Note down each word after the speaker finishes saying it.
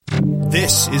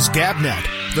This is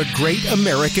GabNet, the Great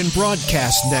American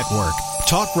Broadcast Network.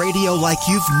 Talk radio like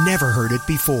you've never heard it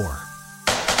before.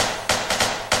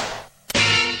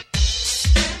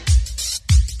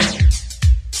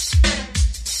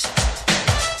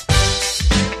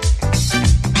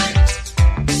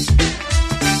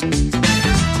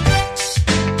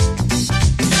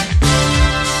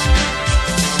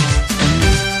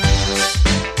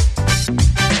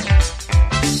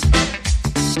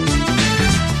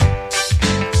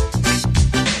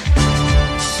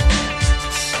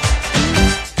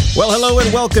 Well, hello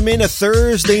and welcome in a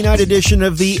Thursday night edition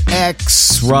of the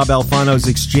X, Rob Alfano's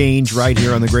Exchange, right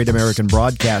here on the Great American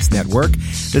Broadcast Network.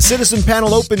 The Citizen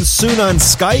Panel opens soon on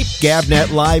Skype.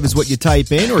 GabNet Live is what you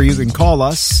type in, or you can call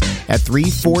us at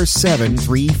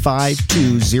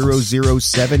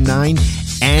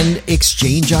 347-352-0079 and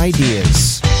exchange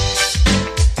ideas.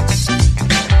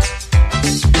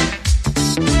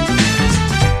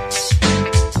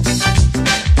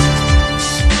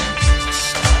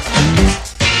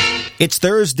 It's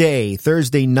Thursday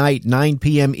night, 9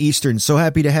 p.m. Eastern. So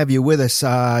happy to have you with us.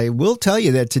 I will tell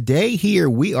you that today here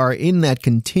we are in that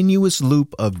continuous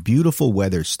loop of beautiful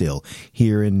weather still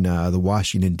here in the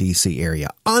Washington, D.C. area.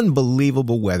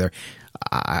 Unbelievable weather.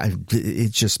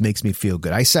 It just makes me feel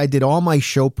good. I did all my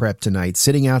show prep tonight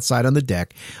sitting outside on the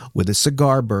deck with a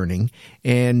cigar burning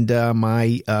and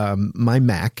my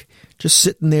Mac, just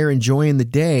sitting there enjoying the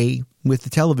day with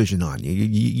the television on.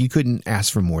 You couldn't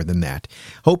ask for more than that.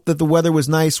 Hope that the weather was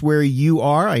nice where you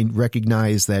are. I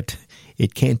recognize that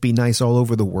it can't be nice all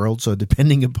over the world, so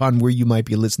depending upon where you might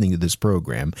be listening to this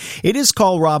program. It is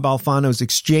called Rob Alfano's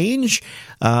Exchange.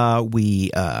 We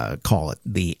call it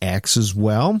the X as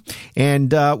well.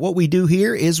 And what we do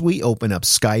here is we open up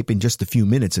Skype in just a few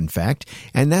minutes, in fact,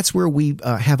 and that's where we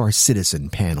have our citizen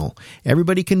panel.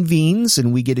 Everybody convenes,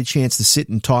 and we get a chance to sit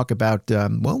and talk about,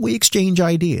 we exchange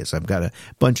ideas. I've got a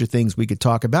bunch of things we could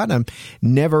talk about. I'm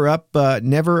never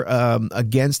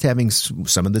against having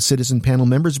some of the citizen panel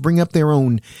members bring up their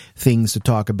own things to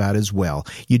talk about as well.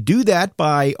 You do that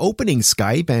by opening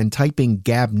Skype and typing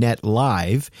GabNet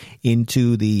Live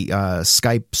into the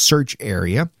Skype search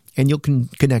area, and you'll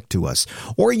connect to us.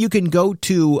 Or you can go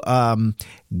to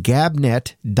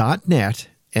gabnet.net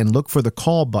and look for the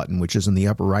call button, which is in the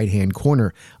upper right-hand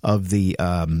corner of the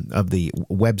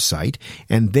website.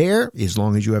 And there, as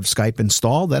long as you have Skype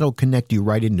installed, that'll connect you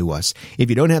right into us. If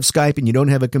you don't have Skype and you don't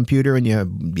have a computer and you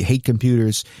hate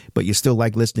computers, but you still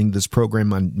like listening to this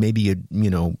program on maybe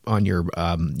on your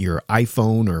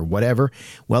iPhone or whatever,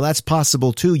 well, that's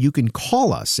possible too. You can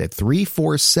call us at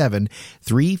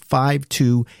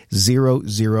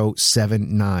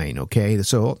 347-352-0079. Okay,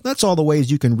 so that's all the ways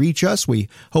you can reach us. We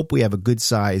hope we have a good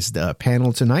sized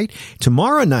panel tonight.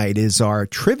 Tomorrow night is our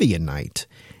trivia night.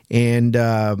 And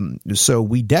so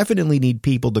we definitely need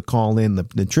people to call in.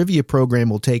 The trivia program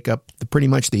will take up pretty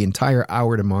much the entire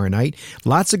hour tomorrow night.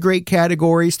 Lots of great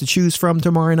categories to choose from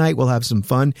tomorrow night. We'll have some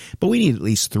fun, but we need at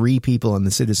least 3 people on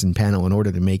the citizen panel in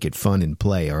order to make it fun and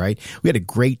play, all right? We had a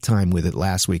great time with it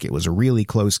last week. It was a really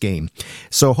close game.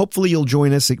 So hopefully you'll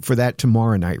join us for that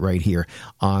tomorrow night right here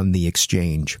on The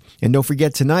Exchange. And don't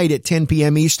forget, tonight at 10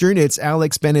 p.m. Eastern, it's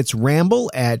Alex Bennett's Ramble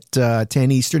at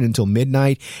 10 Eastern until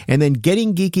midnight. And then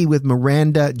Getting Geeky with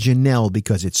Miranda Janelle,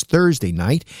 because it's Thursday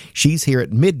night. She's here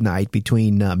at midnight,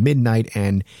 between midnight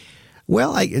and,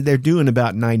 they're doing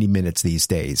about 90 minutes these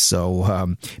days.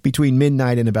 So between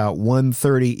midnight and about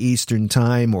 1:30 Eastern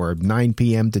time, or 9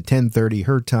 p.m. to 10:30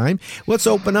 her time. Let's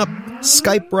open up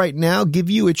Skype right now, give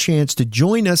you a chance to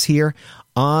join us here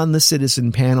on the citizen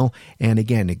panel. And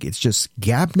again, it's just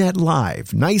GabNet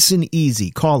Live. Nice and easy.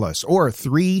 Call us, or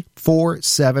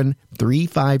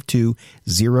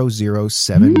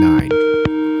 347-352-0079.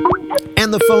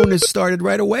 And the phone has started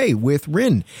right away with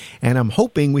Rin, and I'm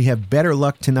hoping we have better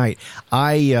luck tonight.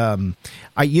 I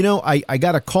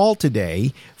got a call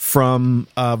today from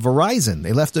Verizon.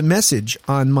 They left a message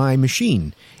on my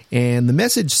machine, and the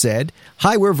message said,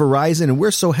 "Hi, we're Verizon, and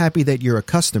we're so happy that you're a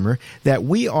customer that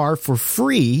we are for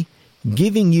free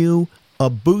giving you a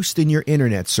boost in your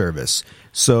internet service."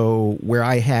 So where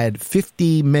I had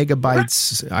 50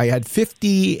 megabytes, I had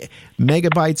 50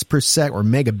 megabytes per sec, or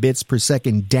megabits per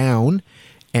second down,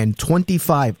 and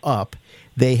 25 up.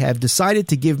 They have decided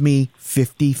to give me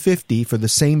 50/50 for the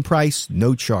same price,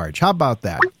 no charge. How about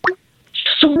that?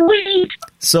 Sweet.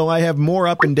 So I have more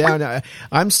up and down.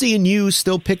 I'm seeing you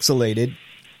still pixelated.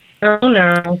 Oh,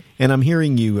 no. And I'm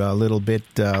hearing you a little bit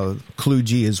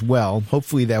kludgy as well.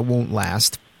 Hopefully that won't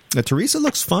last. Teresa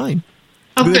looks fine.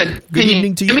 Oh, good. Good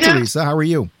evening to you, Teresa. How are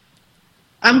you?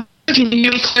 I'm good. Can you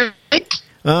hear me clearly?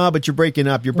 But you're breaking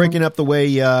up. You're breaking up the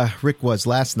way Rick was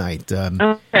last night.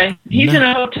 Okay. He's in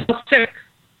a hotel sick.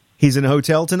 He's in a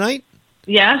hotel tonight?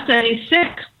 Yes, and he's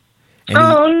sick.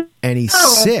 And he's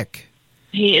sick.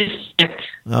 He is sick.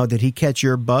 Oh, did he catch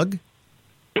your bug?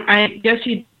 I guess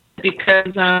he did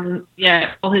because,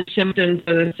 all his symptoms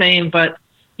are the same, but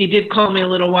he did call me a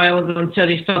little while ago and said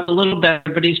he felt a little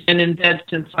better, but he's been in bed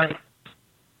since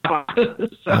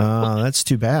that's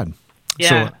too bad.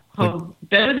 Yeah. So,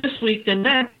 better this week than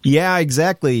that. Yeah,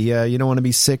 exactly. You don't want to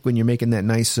be sick when you're making that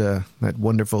nice, that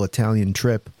wonderful Italian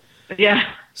trip. Yeah,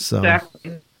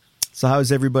 exactly. So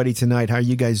how's everybody tonight? How are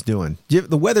you guys doing?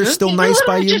 The weather's still nice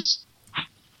by you?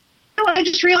 I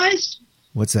just realized.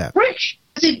 What's that? Rick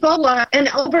has Ebola, and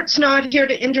Albert's not here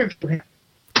to interview him.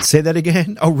 Say that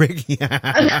again? Oh, Rick. Yeah,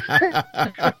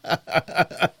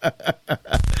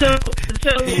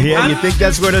 you think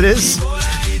that's what it is?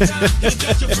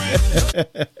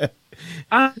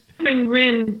 I'm hearing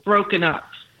Rin broken up.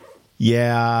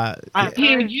 Yeah. I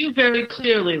hear you very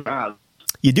clearly, Rob.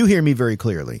 You do hear me very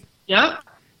clearly. Yep.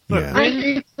 Yeah. I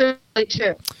hear you clearly,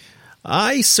 too.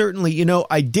 I certainly,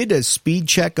 I did a speed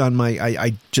check on my,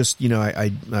 I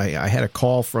had a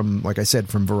call from, like I said,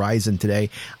 from Verizon today.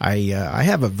 I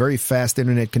have a very fast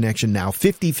internet connection now,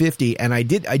 50-50, and I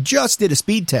just did a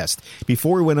speed test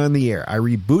before we went on the air. I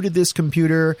rebooted this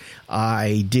computer.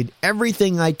 I did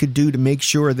everything I could do to make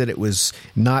sure that it was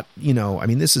not,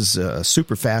 this is a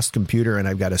super fast computer and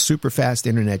I've got a super fast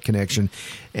internet connection,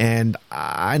 and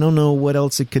I don't know what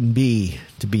else it can be,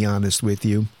 to be honest with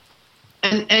you. We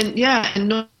have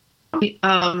a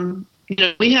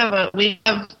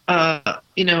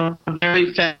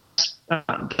very fast,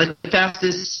 the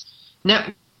fastest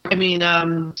internet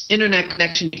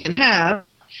connection you can have,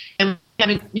 and we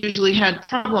haven't usually had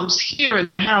problems here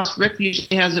in the house. Rick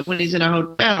usually has it when he's in a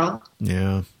hotel.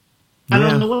 Yeah. I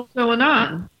don't know what's going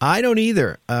on. I don't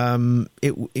either. You're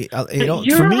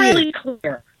for me, really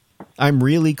clear. I'm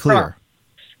really clear.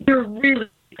 You're really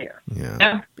clear.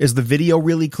 Yeah. Is the video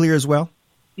really clear as well?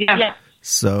 Yeah.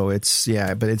 So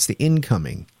but it's the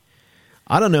incoming.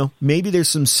 I don't know. Maybe there's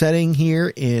some setting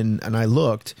here and I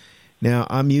looked. Now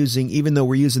I'm using, even though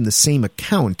we're using the same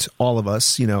account, all of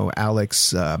us,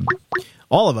 Alex,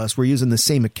 all of us, we're using the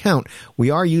same account. We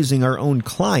are using our own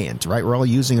client, right? We're all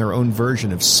using our own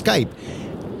version of Skype.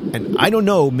 And I don't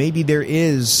know, maybe there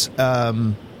is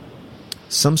some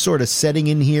sort of setting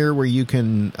in here where you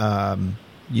can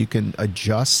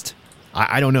adjust.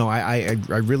 I don't know. I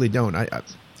really don't.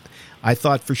 I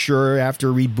thought for sure after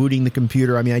rebooting the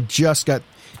computer. I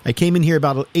came in here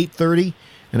about 8:30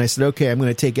 and I said, okay, I'm going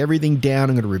to take everything down.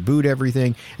 I'm going to reboot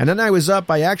everything. And then I was up.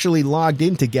 I actually logged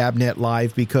into GabNet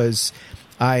Live because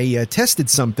I tested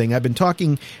something. I've been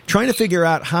trying to figure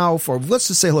out let's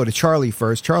just say hello to Charlie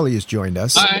first. Charlie has joined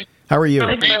us. Hi. How are you?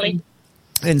 Hi, Charlie.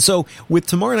 And so with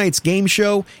tomorrow night's game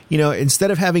show, instead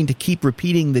of having to keep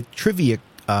repeating the trivia,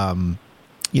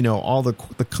 all the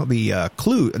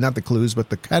clue, not the clues, but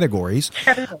the categories.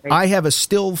 I have a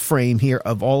still frame here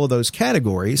of all of those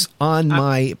categories on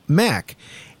my Mac.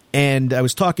 And I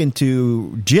was talking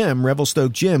to Jim,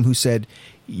 Revelstoke Jim, who said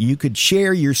you could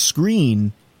share your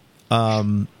screen.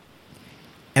 And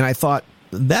I thought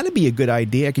that'd be a good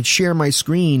idea. I could share my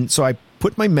screen. So I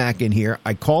put my Mac in here.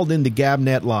 I called into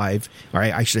GabNet Live. Or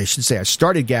I should say I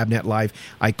started GabNet Live.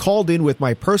 I called in with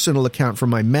my personal account from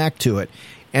my Mac to it.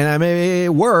 And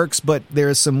it works, but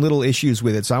there's some little issues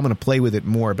with it, so I'm going to play with it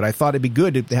more. But I thought it'd be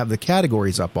good to have the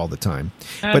categories up all the time.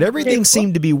 But everything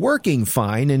seemed to be working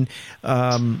fine, and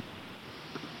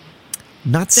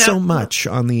not so much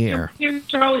on the air. Can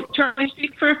Charlie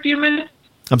speak for a few minutes?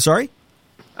 I'm sorry?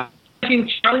 Can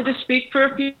Charlie to speak for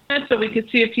a few minutes so we could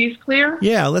see if he's clear?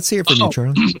 Yeah, let's hear from you,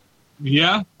 Charlie.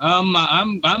 Yeah, I'm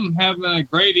having a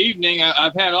great evening.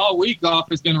 I've had all week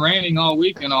off. It's been raining all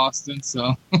week in Austin,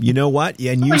 so. You know what?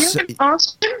 Yeah, and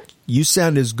Austin? You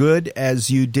sound as good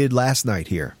as you did last night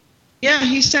here. Yeah,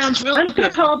 he sounds really I'm going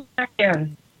to call back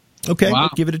in. Okay, Wow.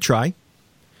 Give it a try.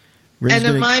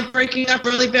 Am I breaking up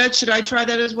really bad? Should I try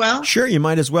that as well? Sure, you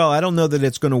might as well. I don't know that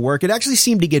it's going to work. It actually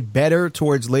seemed to get better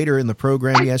towards later in the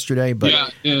program yesterday, but yeah,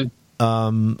 it did.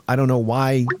 I don't know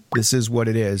why this is what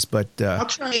it is, but I'll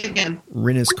try again.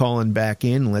 Rin is calling back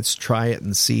in. Let's try it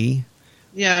and see.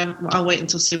 Yeah, I'll wait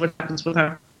until see what happens with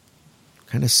her.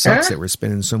 Kind of sucks that we're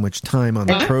spending so much time on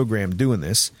the program doing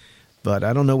this, but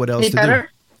I don't know what else to do.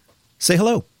 Say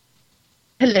hello.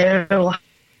 Hello.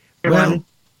 Well,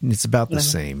 it's about the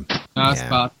same. It's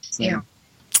about the same. Yeah.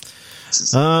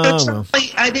 Oh, well.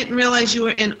 I didn't realize you were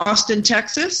in Austin,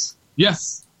 Texas.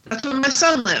 Yes. That's where my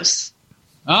son lives.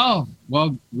 Oh,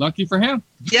 well, lucky for him.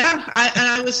 Yeah,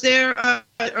 I was there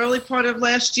early part of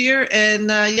last year,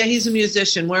 and he's a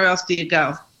musician. Where else do you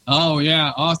go? Oh,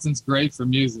 yeah, Austin's great for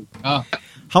music. Oh.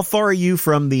 How far are you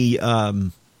from the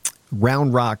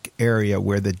Round Rock area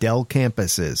where the Dell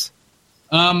campus is?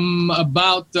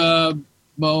 About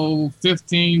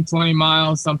 15, 20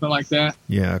 miles, something like that.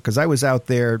 Yeah, because I was out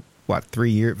there,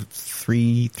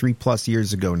 3+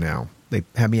 years ago now. They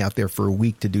had me out there for a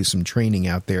week to do some training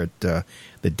out there at the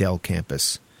Dell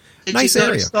campus. Did nice you go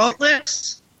area. To Salt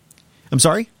Licks? I'm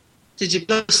sorry? Did you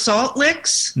go to Salt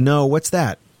Licks? No, what's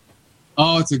that?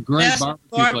 Oh, it's a great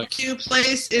barbecue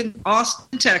place in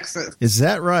Austin, Texas. Is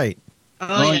that right?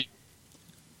 Oh, yeah.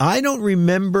 I don't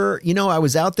remember. I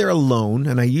was out there alone,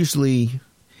 and I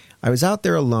was out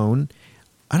there alone.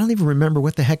 I don't even remember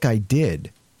what the heck I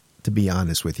did, to be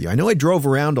honest with you. I know I drove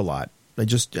around a lot. I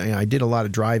did a lot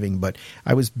of driving, but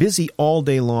I was busy all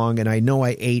day long, and I know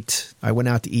I ate. I went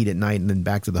out to eat at night and then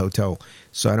back to the hotel,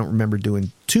 so I don't remember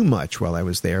doing too much while I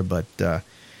was there. But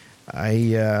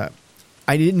I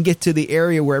didn't get to the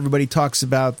area where everybody talks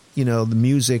about, the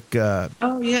music.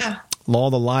 Oh yeah,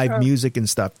 all the live music and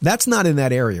stuff. That's not in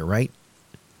that area, right?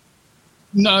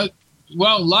 No.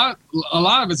 Well, a lot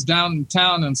of it's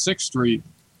downtown on 6th Street.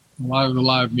 A lot of the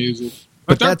live music,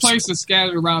 but there are places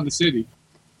scattered around the city.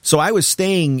 So I was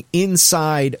staying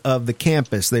inside of the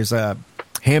campus. There's a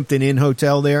Hampton Inn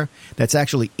Hotel there. That's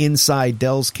actually inside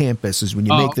Dell's campus. Is when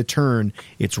you make the turn,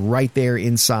 it's right there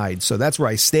inside. So that's where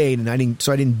I stayed, and I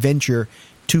didn't venture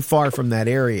too far from that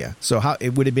area. So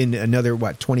it would have been another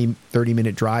 20,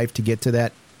 30-minute drive to get to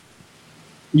that.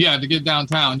 Yeah, to get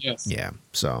downtown. Yes. Yeah.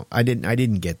 So I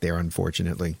didn't get there,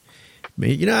 unfortunately.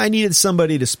 I needed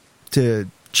somebody to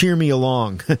cheer me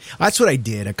along. That's what I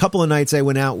did. A couple of nights I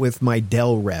went out with my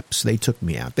Dell reps. They took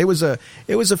me out. It was a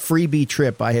freebie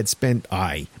trip.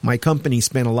 My company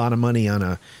spent a lot of money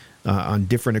on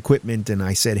different equipment, and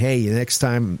I said, hey, next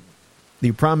time,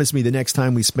 you promised me the next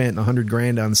time we spent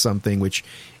 $100,000 on something, which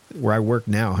where I work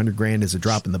now, $100,000 is a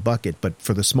drop in the bucket, but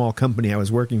for the small company I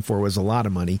was working for was a lot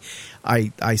of money.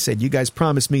 I said, you guys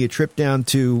promised me a trip down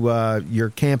to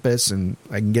your campus, and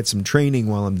I can get some training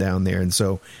while I'm down there, and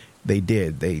so they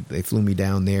did. They flew me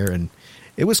down there, and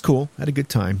it was cool. I had a good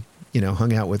time.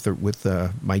 Hung out with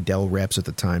my Dell reps at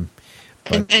the time.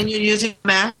 But, and you're using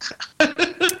Mac?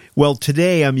 Well,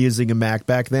 today I'm using a Mac.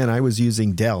 Back then I was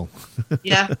using Dell.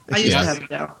 Yeah, I used to have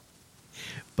Dell.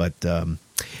 But all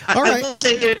I right. will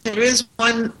say there is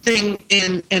one thing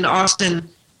in Austin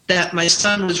that my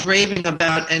son was raving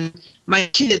about, and my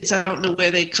kids, I don't know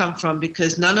where they come from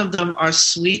because none of them are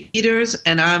sweet eaters,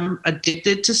 and I'm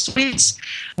addicted to sweets.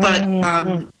 But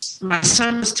my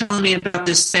son was telling me about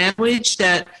this sandwich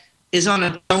that is on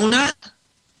a donut.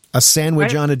 A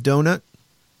sandwich on a donut?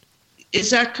 Is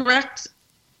that correct,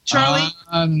 Charlie?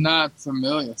 I'm not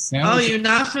familiar. Oh, you're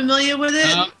not familiar with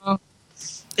it?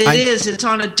 It is. It's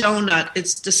on a donut.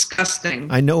 It's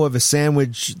disgusting. I know of a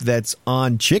sandwich that's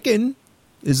on chicken.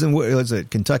 Is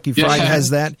it Kentucky Fried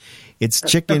has that? It's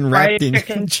chicken wrapped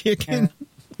in chicken. Yeah.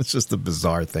 It's just a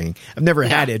bizarre thing. I've never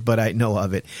had it, but I know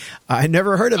of it. I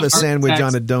never heard of a sandwich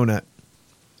on a donut.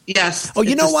 Yes. Oh,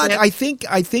 you know what? I think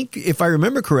if I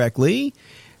remember correctly,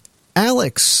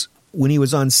 Alex, when he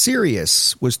was on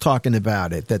Sirius, was talking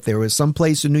about it, that there was some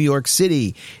place in New York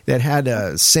City that had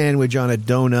a sandwich on a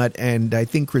donut, and I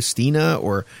think Christina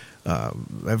or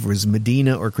it was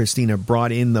Medina or Christina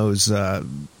brought in those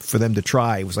for them to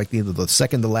try. It was like the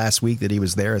second to last week that he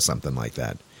was there or something like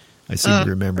that. I seem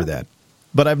to remember that.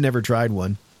 But I've never tried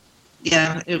one.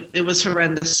 Yeah, it was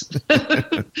horrendous.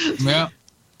 Yeah.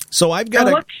 So I've got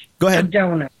to go ahead. A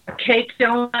donut, a cake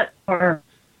donut, or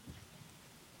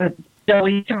a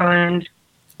jelly kind.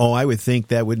 Oh, I would think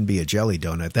that wouldn't be a jelly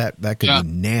donut. That could be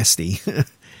nasty.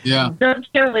 Yeah. The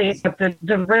jelly, but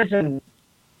the risen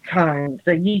kind,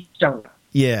 the yeast donut.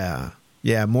 Yeah,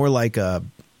 more like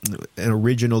an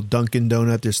original Dunkin'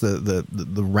 donut, just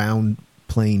the round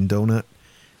plain donut.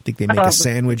 I think they make a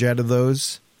sandwich out of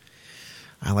those.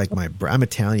 I like I'm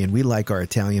Italian. We like our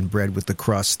Italian bread with the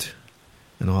crust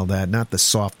and all that, not the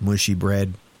soft, mushy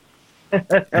bread.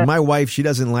 And my wife, she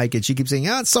doesn't like it. She keeps saying,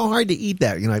 it's so hard to eat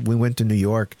that. We went to New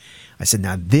York. I said,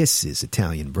 now this is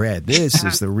Italian bread. This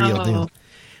is the real deal.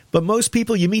 But most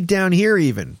people you meet down here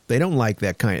even, they don't like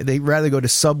that kind. They'd rather go to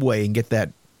Subway and get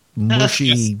that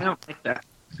mushy. I don't like that.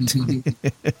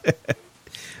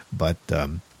 But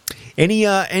any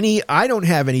I don't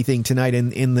have anything tonight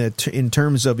in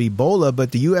terms of Ebola,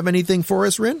 but do you have anything for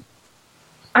us, Rin?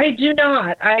 I do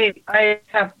not. I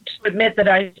have to admit that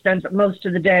I spent most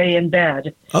of the day in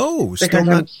bed. Oh, because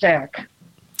I'm sick.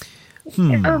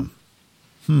 So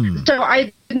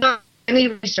I did not any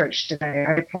research today.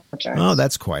 I apologize. Oh,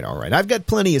 that's quite all right. I've got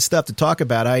plenty of stuff to talk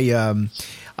about. I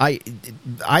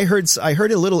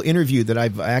heard a little interview that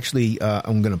I've actually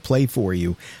I'm going to play for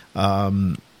you.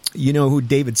 You know who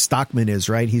David Stockman is,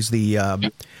 right? He's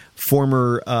the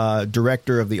former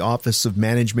director of the Office of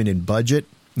Management and Budget,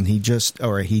 and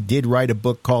he did write a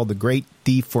book called The Great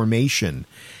Deformation,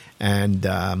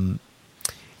 and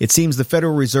it seems the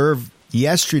Federal Reserve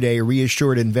yesterday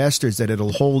reassured investors that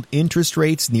it'll hold interest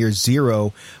rates near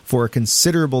zero for a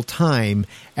considerable time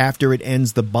after it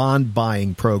ends the bond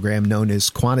buying program known as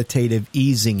quantitative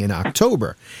easing in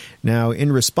October. Now, in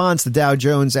response, the Dow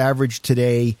Jones average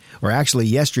today, or actually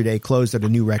yesterday, closed at a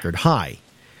new record high.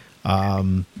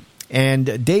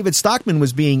 And David Stockman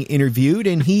was being interviewed,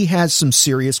 and he has some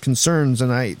serious concerns.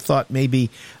 And I thought maybe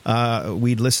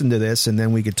we'd listen to this, and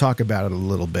then we could talk about it a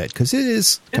little bit, because it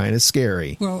is kind of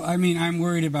scary. Well, I mean, I'm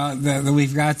worried about that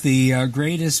we've got the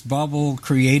greatest bubble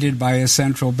created by a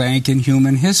central bank in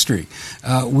human history.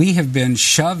 We have been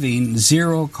shoving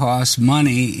zero-cost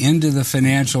money into the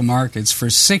financial markets for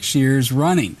 6 years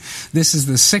running. This is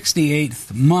the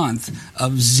 68th month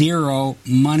of zero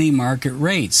money market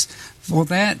rates. Well,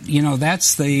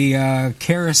 that's the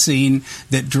kerosene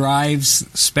that drives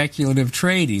speculative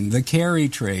trading, the carry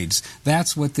trades.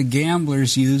 That's what the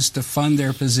gamblers use to fund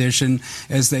their position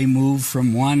as they move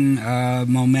from one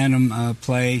momentum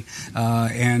play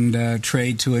and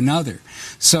trade to another.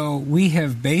 So we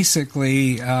have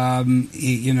basically,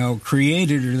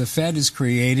 created, or the Fed has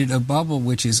created, a bubble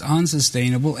which is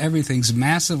unsustainable. Everything's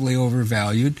massively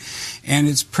overvalued, and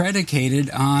it's predicated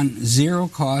on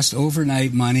zero-cost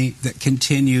overnight money that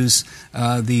continues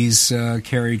these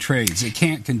carry trades. It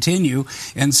can't continue,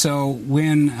 and so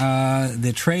when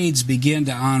the trades begin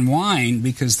to unwind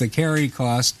because the carry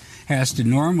cost has to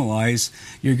normalize,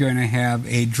 you're going to have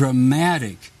a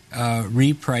dramatic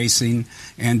repricing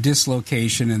and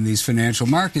dislocation in these financial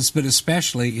markets, but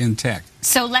especially in tech.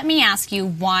 So let me ask you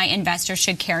why investors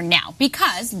should care now.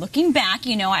 Because looking back,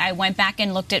 I went back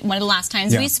and looked at one of the last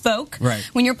times we spoke. Right.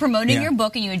 When you're promoting your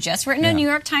book, and you had just written a New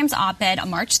York Times op-ed on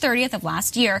March 30th of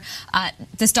last year,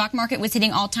 the stock market was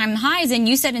hitting all-time highs, and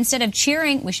you said instead of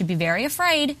cheering, we should be very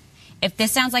afraid. If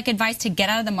this sounds like advice to get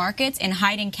out of the markets and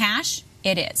hide in cash,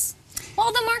 it is.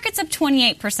 Well, the market's up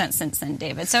 28% since then,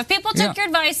 David. So if people took your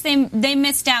advice, they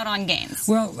missed out on gains.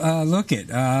 Well,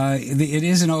 it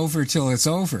isn't over till it's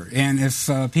over. And if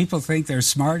people think they're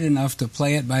smart enough to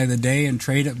play it by the day and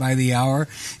trade it by the hour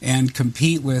and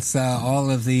compete with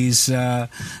all of these,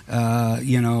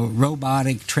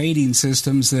 robotic trading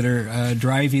systems that are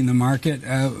driving the market,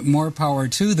 more power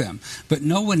to them. But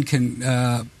no one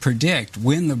can predict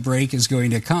when the break is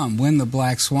going to come, when the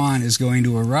black swan is going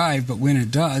to arrive. But when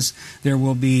it does, there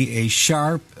will be a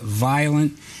sharp,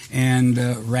 violent, and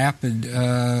rapid,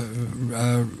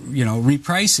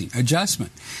 repricing,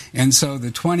 adjustment. And so the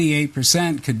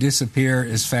 28% could disappear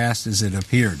as fast as it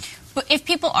appeared. But if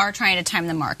people are trying to time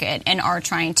the market and are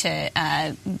trying to,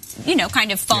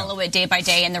 kind of follow it day by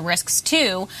day and the risks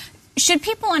too, should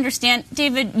people understand,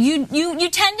 David, you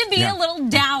tend to be a little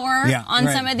dour on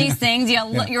some of these things.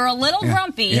 You're a little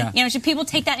grumpy. Should people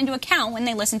take that into account when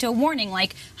they listen to a warning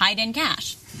like hide in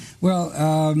cash? Well,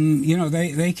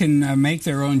 they can make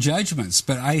their own judgments,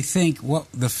 but I think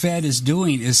what the Fed is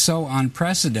doing is so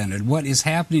unprecedented. What is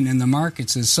happening in the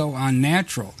markets is so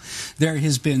unnatural. There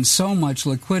has been so much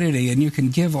liquidity, and you can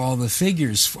give all the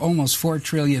figures. Almost $4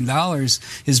 trillion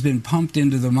has been pumped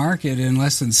into the market in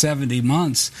less than 70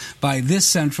 months by this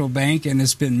central bank, and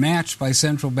it's been matched by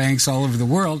central banks all over the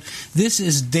world. This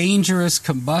is dangerous,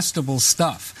 combustible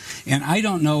stuff. And I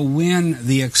don't know when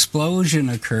the explosion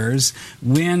occurs,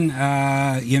 when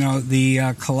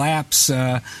the collapse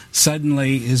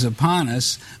suddenly is upon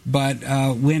us. But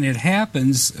when it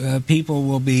happens, people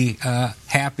will be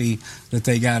happy that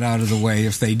they got out of the way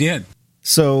if they did.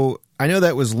 So I know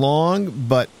that was long,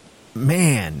 but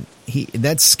man,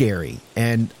 that's scary.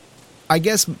 And I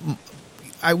guess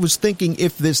I was thinking,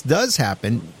 if this does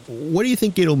happen, what do you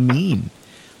think it'll mean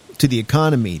to the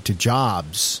economy, to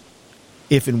jobs,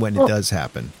 if and when it does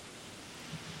happen?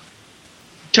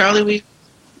 Charlie,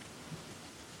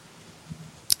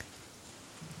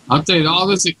 I'll tell you, all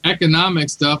this economic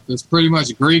stuff is pretty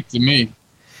much Greek to me.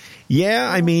 Yeah,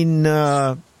 I mean,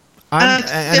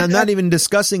 I'm not even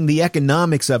discussing the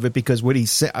economics of it, because what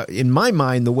he's in my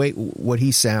mind, the way what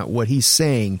he's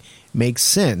saying makes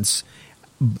sense.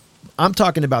 I'm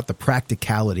talking about the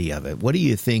practicality of it. What do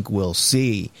you think we'll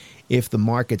see if the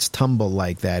markets tumble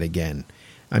like that again?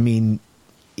 I mean,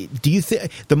 do you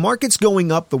think the markets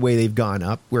going up the way they've gone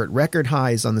up, we're at record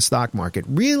highs on the stock market,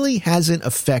 really hasn't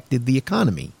affected the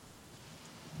economy?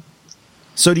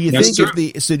 So do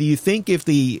you think if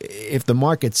the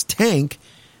markets tank,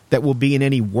 that will be in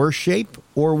any worse shape,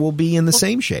 or will be in the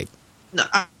same shape? No,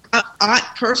 I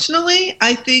personally,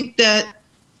 I think that,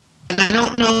 and I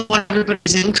don't know what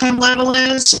everybody's income level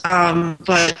is,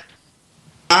 but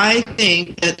I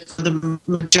think that for the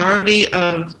majority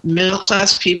of middle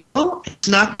class people, it's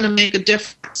not going to make a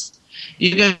difference.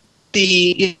 You're going to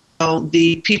see,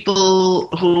 the people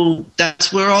who,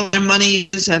 that's where all their money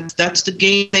is, that's the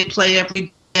game they play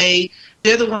every day.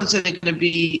 They're the ones that are going to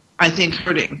be, I think,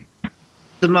 hurting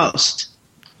the most.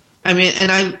 I mean,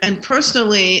 and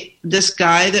personally, this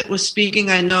guy that was speaking,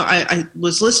 I know I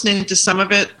was listening to some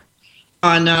of it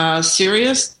on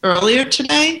Sirius earlier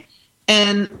today,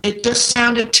 and it just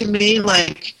sounded to me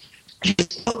like his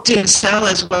book didn't sell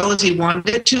as well as he wanted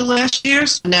it to last year.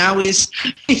 So now he's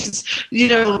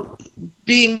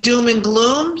being doom and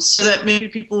gloom so that maybe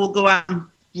people will go out and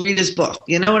read his book.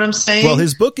 You know what I'm saying? Well,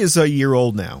 his book is a year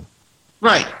old now.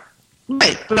 Right.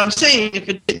 But I'm saying if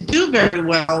it didn't do very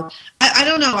well, I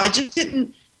don't know. I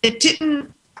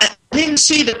didn't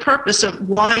see the purpose of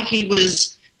why he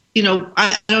was,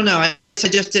 I don't know. I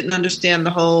just didn't understand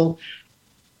the whole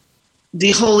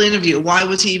interview. Why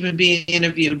was he even being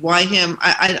interviewed? Why him?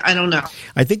 I don't know.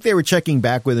 I think they were checking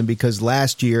back with him because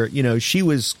last year, she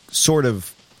was sort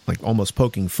of like almost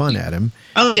poking fun at him.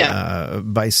 Oh, yeah.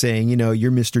 By saying,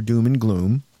 you're Mr. Doom and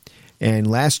Gloom.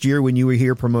 And last year when you were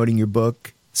here promoting your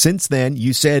book, since then,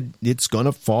 you said it's going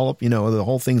to fall up, the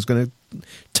whole thing's going to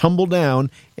tumble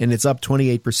down, and it's up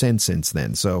 28% since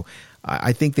then. So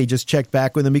I think they just checked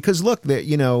back with him because, look,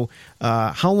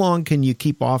 how long can you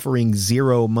keep offering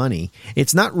zero money?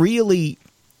 It's not creating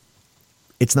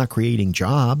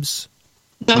jobs.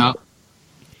 No.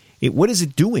 What is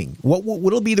it doing?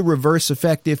 What'll be the reverse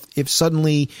effect if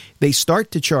suddenly they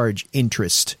start to charge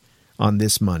interest on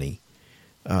this money?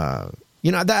 I'm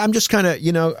just kind of,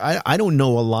 I don't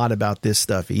know a lot about this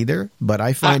stuff either, but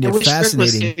I find it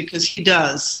fascinating because he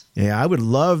does. Yeah, I would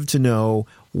love to know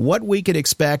what we could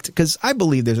expect because I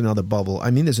believe there's another bubble.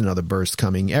 I mean, there's another burst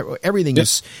coming. Everything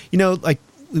is, like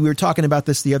we were talking about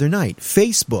this the other night.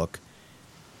 Facebook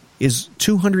is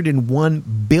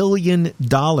 $201 billion.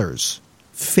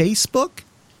 Facebook?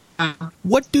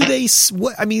 What do they?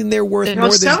 What I mean, they're worth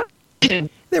more than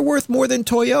they're worth more than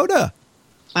Toyota.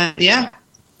 Yeah.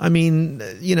 I mean,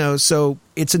 so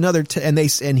it's another,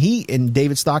 and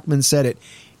David Stockman said it.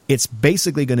 It's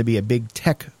basically going to be a big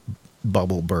tech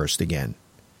bubble burst again,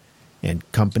 and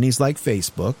companies like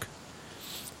Facebook.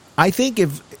 I think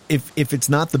if it's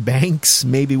not the banks,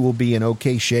 maybe we'll be in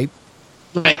okay shape.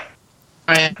 Right.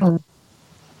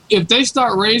 If they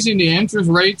start raising the interest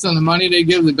rates on the money they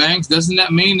give the banks, doesn't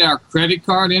that mean our credit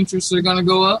card interests are going to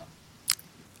go up?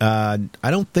 I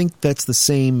don't think that's the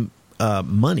same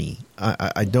money.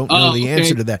 I don't know the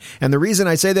answer to that. And the reason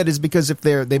I say that is because if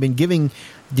they've been giving,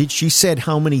 she said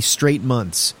how many straight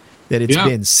months that it's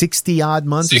been? 60 odd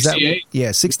months?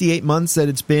 68. 68 months that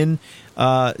it's been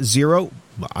zero.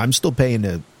 I'm still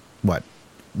paying what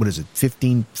is it,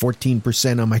 15,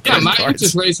 14% on my credit cards. My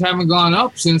interest rates haven't gone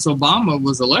up since Obama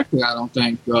was elected, I don't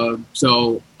think.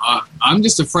 So I'm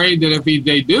just afraid that if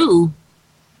they do,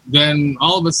 then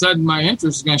all of a sudden my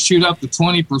interest is going to shoot up to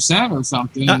 20% or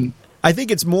something. I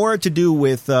think it's more to do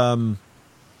with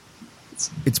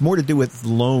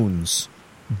loans,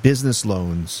 business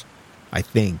loans. I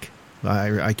think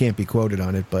I can't be quoted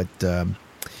on it, but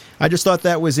I just thought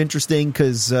that was interesting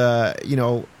because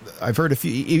I've heard a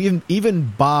few.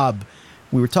 Even Bob,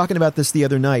 we were talking about this the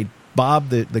other night. Bob,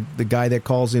 the guy that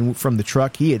calls in from the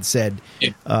truck, he had said,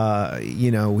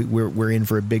 we're in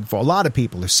for a big fall. A lot of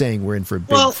people are saying we're in for a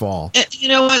big fall. You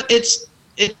know what? It's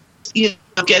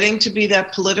getting to be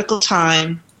that political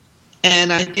time,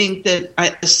 and I think that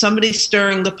as somebody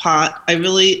stirring the pot,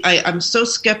 I'm so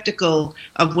skeptical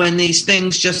of when these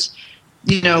things just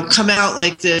come out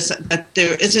like this, that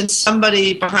there isn't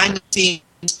somebody behind the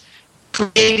scenes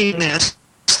creating this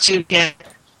to get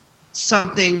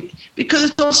something, because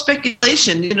it's all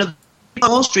speculation.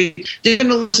 Wall Street, they're going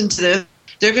to listen to this.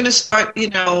 They're going to start,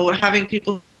 having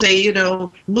people say,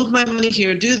 move my money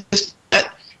here, do this,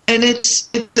 that. And it's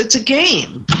a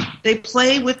game. They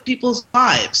play with people's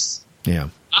lives. Yeah.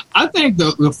 I think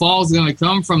the fall is going to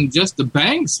come from just the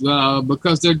banks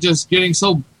because they're just getting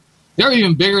they're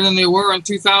even bigger than they were in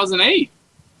 2008.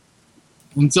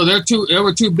 And so they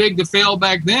were too big to fail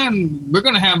back then. We're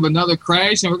going to have another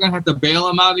crash, and we're going to have to bail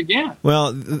them out again.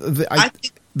 Well,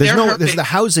 there's the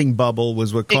housing bubble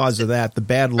was what caused of that. The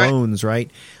bad loans, right?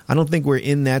 I don't think we're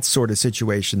in that sort of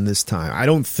situation this time. I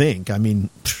don't think. I mean,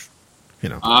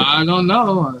 I don't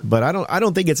know, but I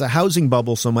don't think it's a housing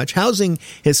bubble so much. Housing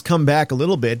has come back a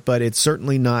little bit, but it's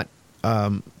certainly not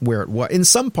where it was. In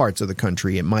some parts of the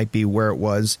country, it might be where it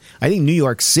was. I think New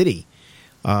York City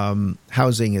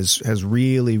housing has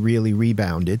really, really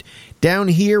rebounded. Down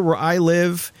here where I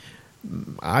live,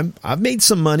 I've made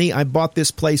some money. I bought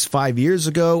this place 5 years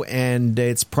ago, and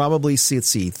it's probably, let's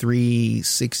see,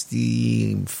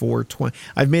 360, 420.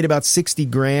 I've made about 60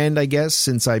 grand, I guess,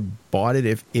 since I bought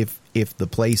it. If the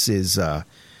place is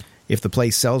if the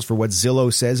place sells for what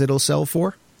Zillow says it'll sell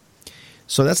for,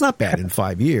 so that's not bad in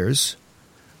 5 years.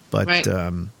 But right.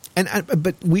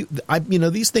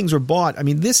 These things were bought. I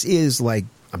mean, this is like,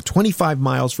 I'm 25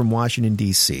 miles from Washington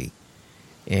D.C.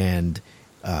 and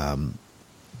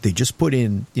they just put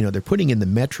in, they're putting in the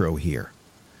metro here.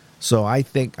 So I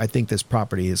think this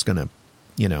property is going to,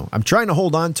 I'm trying to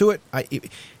hold on to it.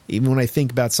 Even when I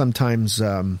think about sometimes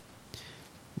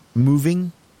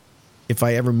moving, if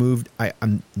I ever moved,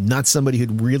 I'm not somebody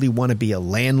who'd really want to be a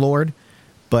landlord,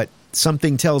 but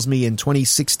something tells me in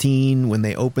 2016 when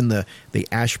they opened the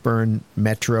Ashburn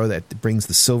Metro that brings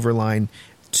the Silver Line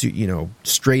to,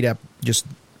 straight up just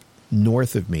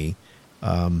north of me,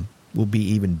 will be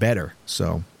even better.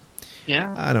 So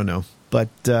yeah, I don't know. But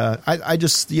I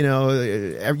just, you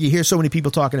hear so many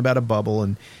people talking about a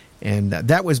bubble. And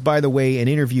that was, by the way, an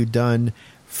interview done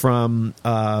from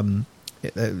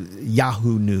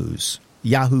Yahoo News,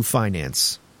 Yahoo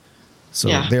Finance. So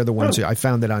they're the ones who I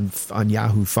found it on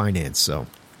Yahoo Finance. So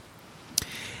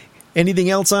anything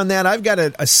else on that? I've got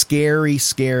a scary,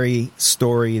 scary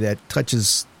story that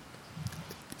touches,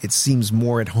 it seems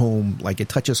more at home, like it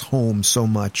touches home so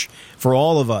much for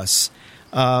all of us.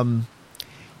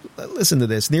 Listen to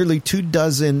this. Nearly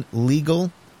 24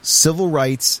 legal, civil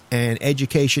rights, and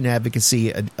education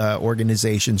advocacy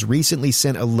organizations recently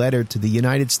sent a letter to the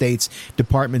United States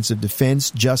Departments of Defense,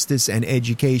 Justice, and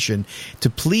Education to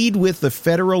plead with the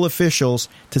federal officials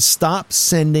to stop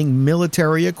sending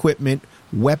military equipment,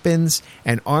 weapons,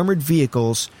 and armored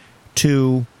vehicles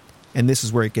to, and this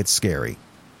is where it gets scary,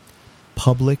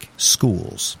 public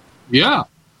schools. Yeah.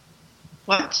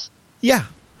 What? Yeah.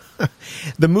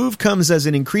 The move comes as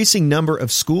an increasing number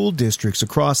of school districts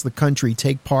across the country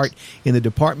take part in the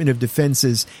Department of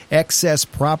Defense's Excess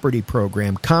Property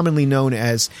Program, commonly known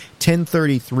as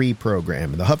 1033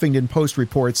 program. The Huffington Post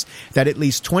reports that at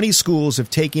least 20 schools have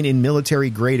taken in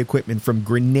military-grade equipment from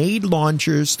grenade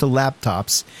launchers to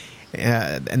laptops,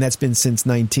 and that's been since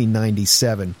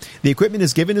 1997. The equipment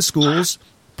is given to schools,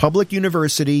 public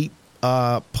university,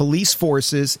 police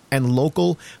forces, and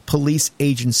local police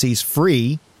agencies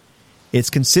free. It's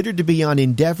considered to be on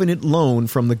indefinite loan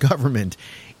from the government.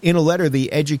 In a letter,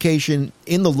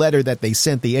 that they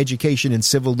sent, the education and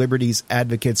civil liberties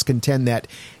advocates contend that,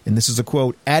 and this is a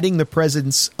quote, adding the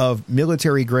presence of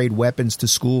military-grade weapons to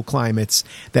school climates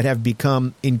that have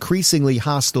become increasingly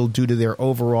hostile due to their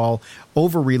overall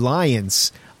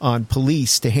over-reliance on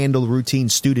police to handle routine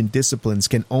student disciplines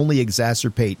can only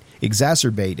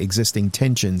exacerbate existing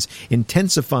tensions,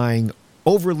 intensifying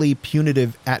overly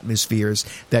punitive atmospheres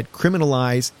that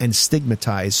criminalize and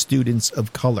stigmatize students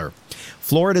of color.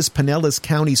 Florida's Pinellas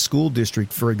County School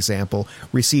District, for example,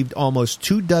 received almost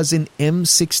 24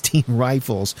 M16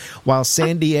 rifles, while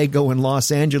San Diego and Los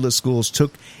Angeles schools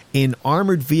took in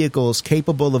armored vehicles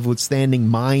capable of withstanding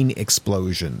mine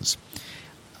explosions.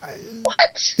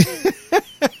 What?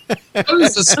 What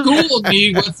does the school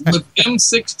need with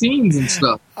M16s and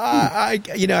stuff? I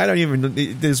don't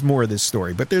even. There's more of this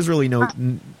story, but there's really no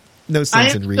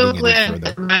sense in reading so glad any further.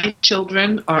 that my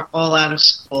children are all out of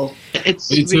school.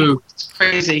 Me too. It's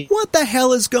crazy. What the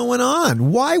hell is going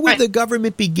on? Why would the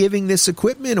government be giving this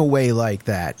equipment away like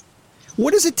that?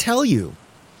 What does it tell you?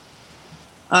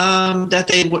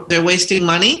 That they're wasting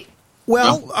money.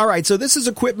 Well, all right. So this is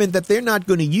equipment that they're not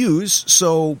going to use,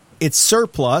 so it's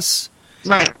surplus.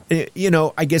 Right.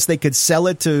 I guess they could sell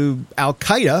it to Al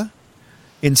Qaeda.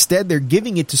 Instead, they're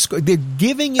giving it to They're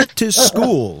giving it to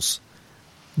schools.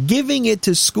 Giving it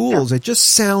to schools. It just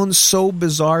sounds so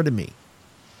bizarre to me.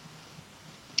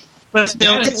 But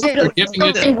they're giving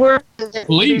it to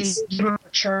police.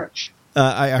 Church.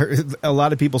 I heard a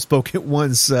lot of people spoke at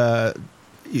once.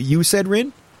 You said,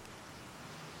 Rin?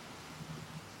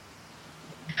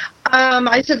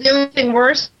 I said the only thing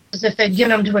worse is if they'd get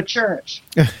them to a church.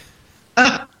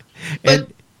 But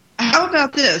how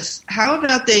about this? How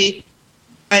about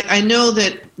I know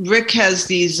that Rick has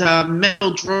these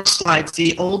metal drawer slides,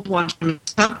 the old ones from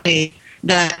his company,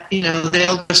 that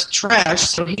they'll just trash.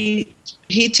 So he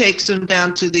takes them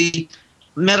down to the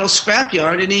metal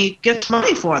scrapyard and he gets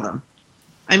money for them.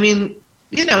 I mean,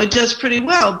 it does pretty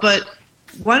well. But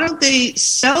why don't they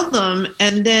sell them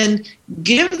and then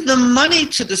give the money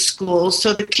to the schools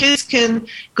so the kids can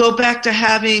go back to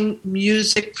having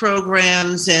music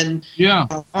programs and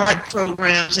art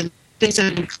programs and things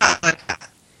like that?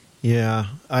 Yeah,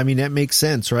 I mean, that makes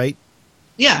sense, right?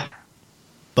 Yeah.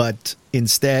 But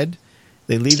instead,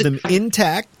 they leave them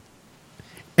intact.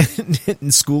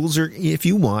 And schools are, if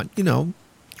you want, you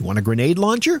want a grenade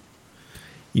launcher?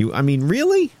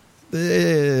 Really?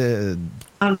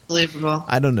 Unbelievable.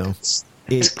 I don't know.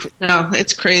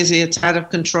 It's crazy. It's out of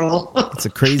control. It's a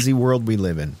crazy world we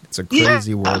live in. It's a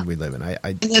crazy world we live in.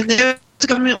 And then there's the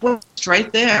government waste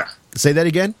right there. Say that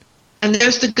again? And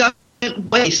there's the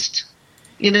government waste.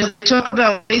 Talk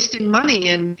about wasting money,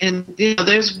 and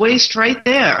there's waste right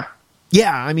there.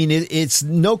 Yeah, I mean, it's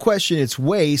no question it's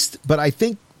waste, but I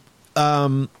think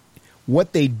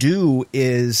what they do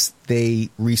is they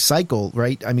recycle,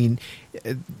 right? I mean,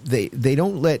 they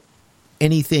don't let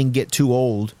anything get too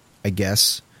old, I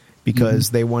guess, because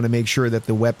they want to make sure that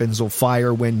the weapons will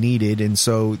fire when needed, and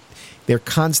so they're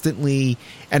constantly,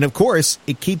 and of course,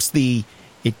 it keeps the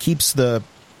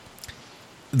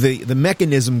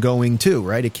mechanism going too,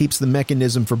 right? It keeps the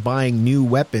mechanism for buying new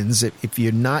weapons. If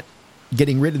you're not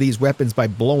getting rid of these weapons by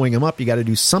blowing them up, you got to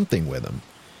do something with them.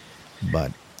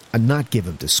 But not give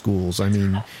them to schools. I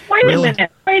mean, wait a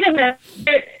minute.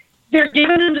 They're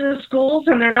giving them to the schools,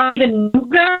 and they're not even new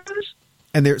guns.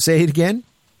 And say it again.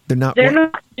 They're not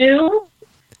new.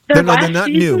 They're not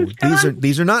new.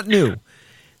 These are not new.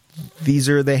 These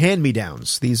are the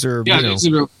hand-me-downs. These are these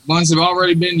are the ones that have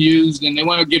already been used, and they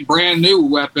want to get brand new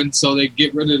weapons, so they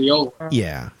get rid of the old.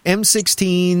 Yeah,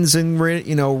 M16s and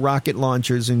rocket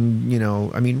launchers, and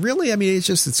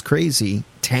it's crazy.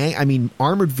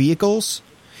 Armored vehicles.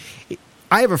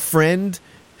 I have a friend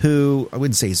who, I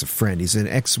wouldn't say he's a friend, he's an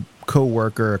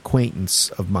ex-coworker, acquaintance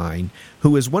of mine,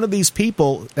 who is one of these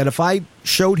people that if I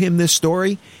showed him this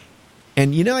story.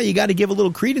 And you got to give a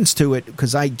little credence to it,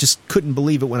 because I just couldn't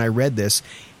believe it when I read this.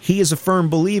 He is a firm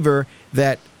believer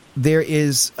that there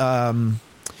is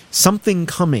something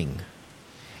coming,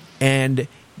 and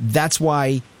that's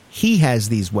why he has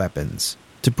these weapons,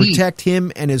 to protect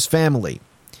him and his family.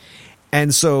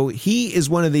 And so he is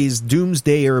one of these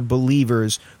doomsdayer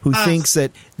believers who thinks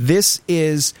that this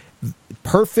is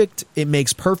perfect. It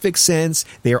makes perfect sense.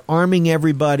 They're arming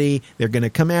everybody. They're going to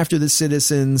come after the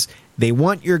citizens. They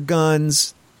want your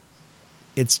guns.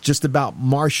 It's just about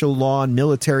martial law and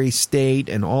military state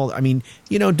and all. I mean,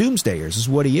 doomsdayers is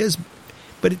what he is.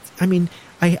 But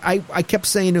I kept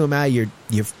saying to him,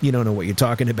 you don't know what you're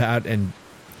talking about, and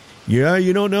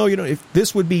you don't know. If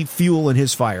this would be fuel in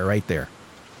his fire right there.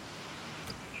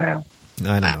 Wow.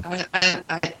 I don't know.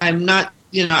 I'm not.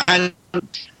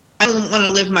 I don't want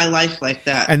to live my life like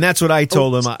that. And that's what I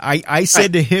told him. I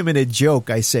said to him in a joke,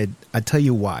 I said, I tell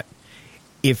you what,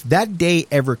 if that day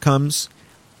ever comes,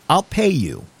 I'll pay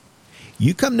you.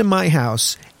 You come to my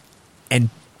house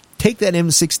and take that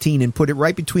M16 and put it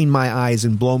right between my eyes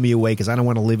and blow me away, because I don't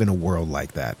want to live in a world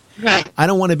like that. Right. I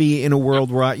don't want to be in a world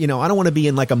where, I don't want to be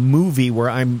in like a movie where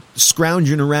I'm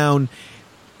scrounging around,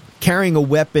 carrying a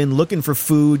weapon, looking for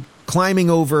food,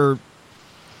 climbing over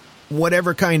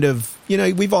whatever kind of,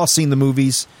 we've all seen the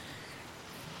movies,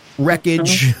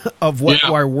 wreckage of what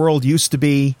our world used to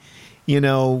be,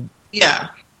 Yeah.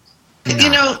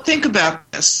 No. Think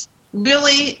about this.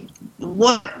 Really,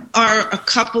 what are a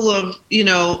couple of,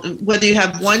 whether you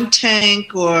have one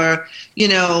tank or,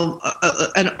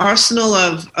 an arsenal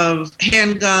of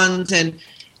handguns, and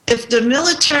if the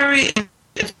military,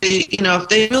 if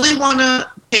they really want to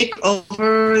take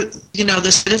over,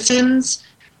 the citizens,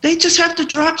 they just have to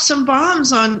drop some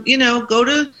bombs on, go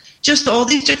to just all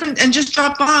these different, and just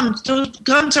drop bombs. Those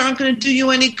guns aren't going to do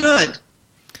you any good.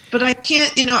 But I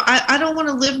can't, I don't want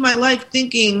to live my life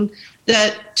thinking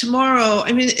that tomorrow,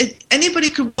 anybody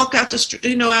could walk out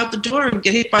out the door and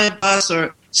get hit by a bus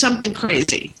or something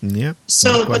crazy. Yeah.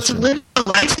 So, but to live a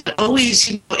life that always,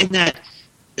 in that,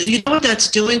 what that's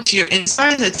doing to your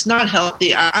insides, it's not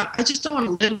healthy. I just don't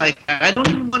want to live like that. I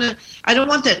don't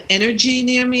want that energy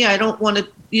near me. I don't want to,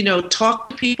 talk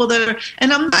to people that are,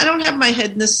 and I don't have my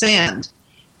head in the sand.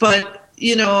 But,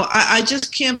 I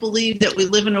just can't believe that we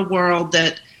live in a world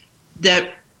that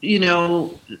the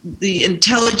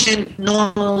intelligent,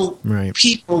 normal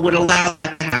people would allow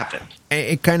that to happen.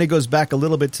 It kind of goes back a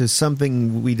little bit to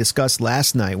something we discussed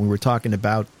last night when we were talking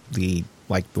about the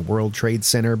World Trade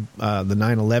Center, the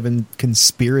 9/11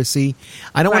 conspiracy.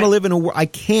 I don't want to live in a world. I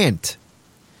can't.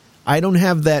 I don't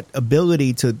have that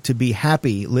ability to be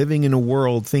happy living in a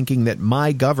world thinking that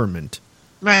my government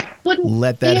wouldn't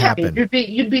let that happen.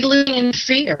 You'd be living in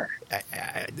fear.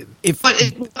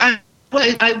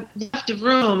 when I left the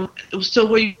room, so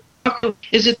were you,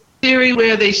 is it theory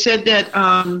where they said that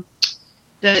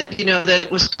that that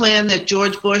it was planned, that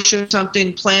George Bush or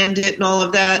something planned it and all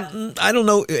of that? I don't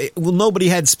know. Well, nobody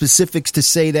had specifics to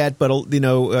say that, but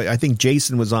I think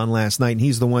Jason was on last night, and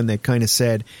he's the one that kind of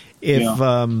said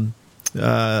that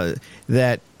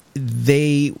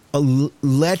they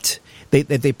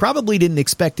they probably didn't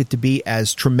expect it to be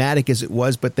as traumatic as it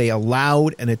was, but they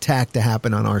allowed an attack to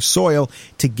happen on our soil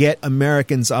to get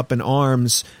Americans up in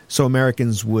arms, so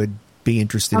Americans would be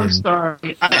interested in. I'm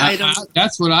sorry, I don't.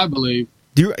 That's what I believe.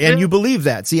 You believe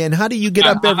that? See, and how do you get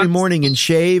up every morning and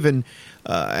shave and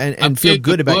feel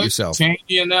good about yourself?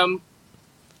 Cheney and them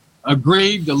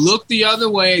agreed to look the other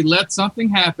way, let something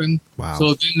happen,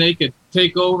 so then they could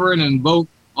take over and invoke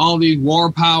all these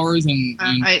war powers.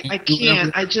 I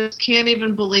can't. I just can't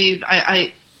even believe.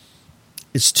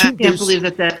 It's too. I can't believe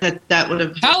that would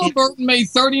have. Halliburton made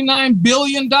 $39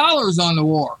 billion on the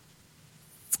war.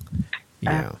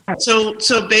 Yeah.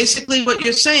 So basically, what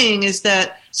you're saying is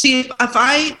that, see, if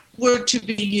I were to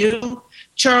be you,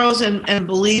 Charles, and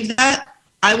believe that,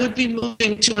 I would be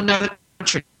moving to another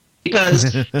country,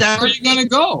 because where are you going to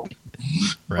go?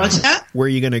 Right. What's that? Where are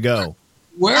you going to go?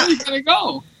 Where are you going to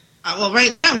go? Well,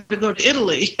 right now I'm going to go to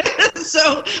Italy,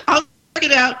 so I'll work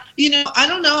it out. I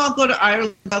don't know. I'll go to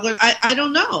Ireland. I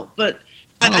don't know, but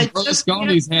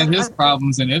Berlusconi's had his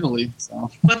problems in Italy.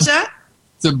 So what's that?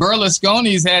 So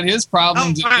Berlusconi's had his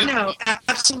problems. I know,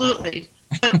 absolutely.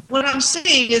 But what I'm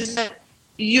saying is that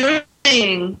you're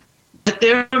saying that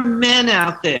there are men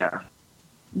out there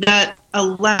that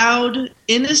allowed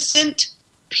innocent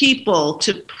people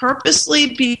to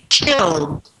purposely be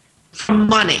killed for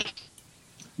money.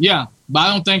 Yeah, but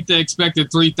I don't think they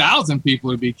expected 3,000 people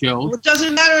to be killed. Well, it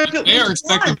doesn't matter if it they was were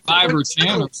expecting 5 or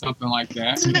 10 two. or something like that.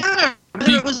 It doesn't matter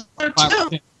whether it was 1 or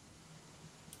 2.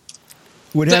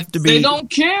 Would have to be. They don't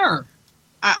care.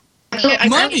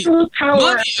 Money is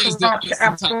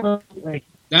absolutely.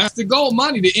 That's the goal.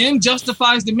 Money. The end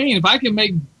justifies the mean. If I can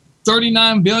make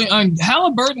 $39 billion,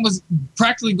 Halliburton was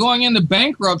practically going into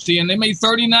bankruptcy, and they made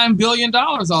 $39 billion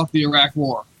off the Iraq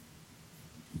War.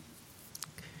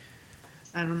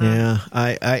 I don't know.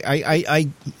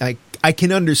 Yeah, I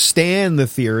can understand the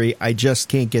theory. I just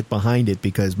can't get behind it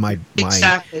because my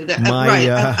exactly. Right.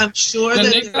 I'm sure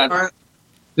that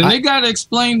they got to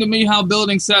explain to me how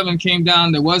Building 7 came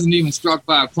down that wasn't even struck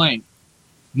by a plane.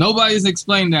 Nobody's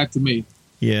explained that to me.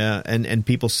 Yeah, and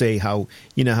people say how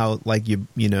like they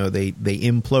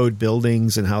implode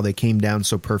buildings and how they came down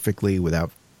so perfectly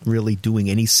without really doing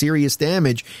any serious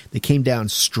damage. They came down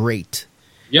straight.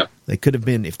 Yep. They could have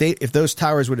been if those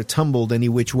towers would have tumbled any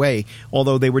which way,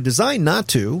 although they were designed not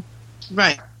to.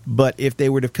 Right. But if they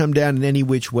would have come down in any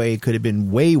which way, it could have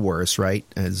been way worse, right?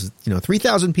 As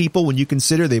 3,000 people, when you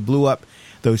consider they blew up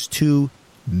those 2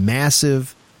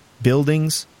 massive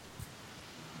buildings,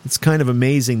 it's kind of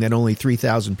amazing that only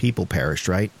 3,000 people perished,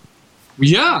 right?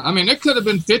 Yeah, I mean, it could have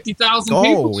been 50,000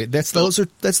 people. Oh,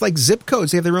 that's like zip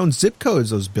codes. They have their own zip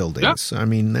codes, those buildings. Yep. I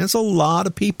mean, that's a lot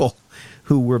of people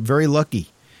who were very lucky.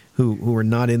 Who were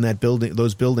not in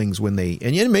those buildings when they,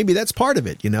 and maybe that's part of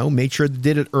it, made sure they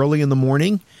did it early in the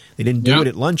morning. They didn't do it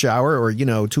at lunch hour or,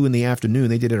 2 in the afternoon.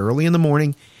 They did it early in the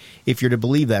morning. If you're to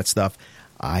believe that stuff,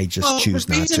 I just choose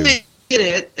not to. They did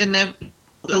it, and at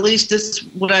least this is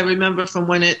what I remember from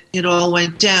when it all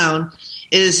went down,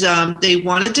 is they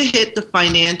wanted to hit the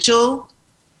financial,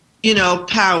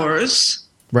 powers.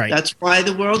 Right. That's why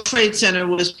the World Trade Center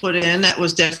was put in. That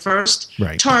was their first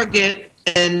target.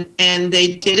 And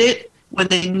they did it when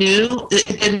they knew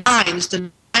the nines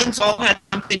all had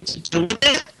something to do with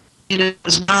it. It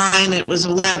was 9, it was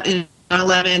 11,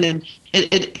 and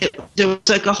there was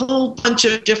like a whole bunch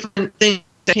of different things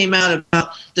that came out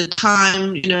about the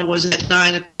time. Was at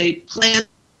 9. They planned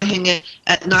to hang it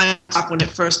at 9 o'clock when it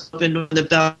first opened, when the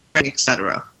bell rang,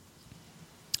 etc.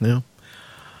 Yeah.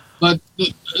 But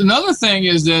another thing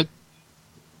is that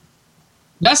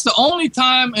that's the only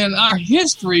time in our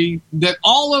history that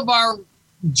all of our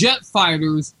jet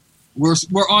fighters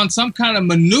were on some kind of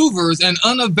maneuvers and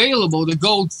unavailable to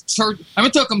go search. I mean,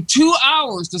 it took them 2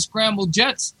 hours to scramble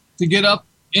jets to get up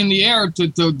in the air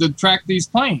to track these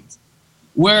planes.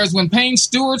 Whereas when Payne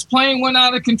Stewart's plane went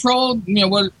out of control,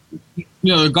 the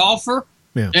golfer,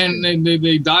 and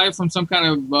they died from some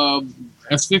kind of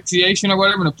asphyxiation or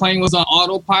whatever, and the plane was on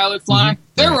autopilot flying.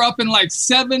 They were up in like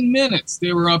 7 minutes.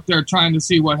 They were up there trying to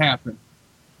see what happened.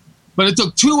 But it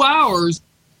took 2 hours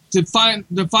to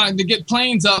get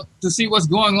planes up to see what's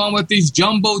going on with these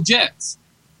jumbo jets.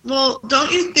 Well, don't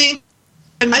you think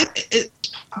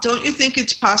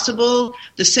it's possible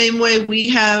the same way we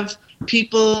have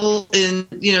people in,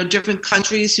 different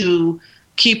countries who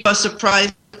keep us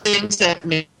apprised of things that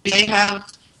maybe they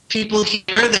have people here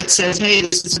that says, hey,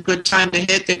 this is a good time to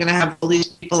hit. They're going to have all these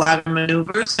people out of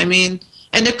maneuvers. I mean,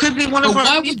 and it could be one of our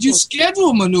why people. would you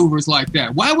schedule maneuvers like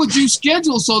that? Why would you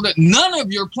schedule so that none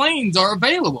of your planes are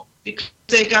available? Because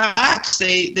they got axed.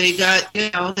 They got,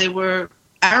 they were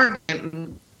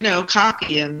arrogant and,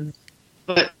 cocky.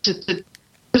 But to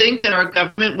think that our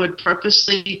government would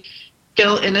purposely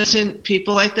kill innocent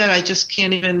people like that, I just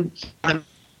can't even.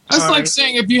 That's like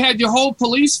saying if you had your whole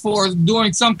police force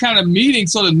doing some kind of meeting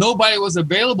so that nobody was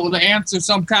available to answer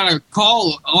some kind of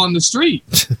call on the street.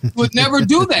 You would never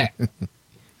do that.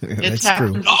 That's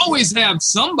true. You'd always have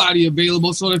somebody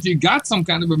available so that if you got some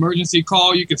kind of emergency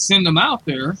call, you could send them out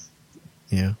there.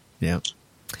 Yeah.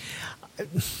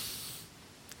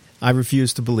 I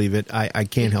refuse to believe it. I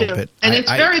can't help it. And it's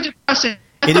very depressing.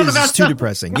 It is. It's too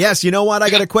depressing. Yes, you know what? I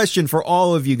got a question for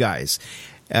all of you guys.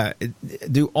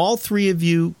 Do all three of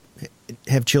you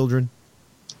have children?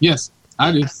 Yes,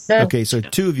 I do. Okay, so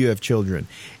two of you have children.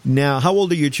 Now, how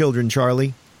old are your children,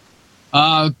 Charlie?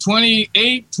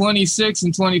 28, 26,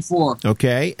 and 24.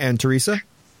 Okay, and Teresa?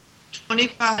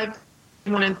 25,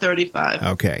 21, and 35.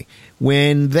 Okay.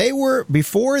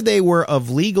 Before they were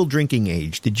of legal drinking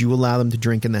age, did you allow them to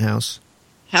drink in the house?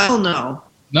 Hell no.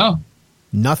 No.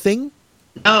 Nothing?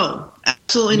 No,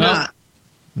 absolutely not.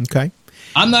 Okay.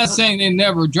 I'm not saying they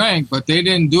never drank, but they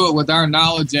didn't do it with our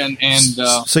knowledge and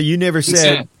so you never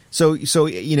said so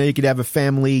you could have a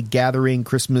family gathering,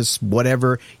 Christmas,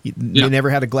 whatever. You never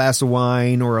had a glass of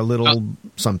wine or a little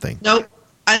something. Nope.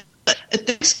 At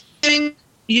Thanksgiving,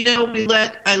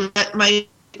 I let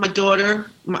my daughter.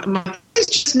 My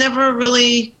it's just never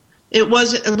really. It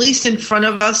wasn't, at least in front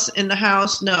of us in the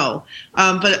house. No,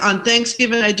 but on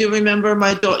Thanksgiving, I do remember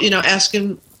my daughter,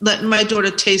 letting my daughter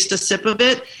taste a sip of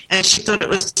it, and she thought it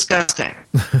was disgusting.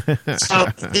 So,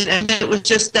 and it was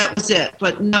just, that was it.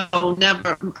 But no,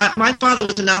 never. My father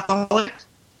was an alcoholic.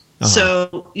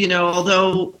 So,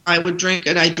 although I would drink,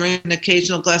 and I drink an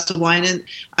occasional glass of wine, and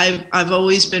I've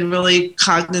always been really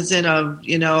cognizant of,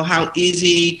 how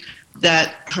easy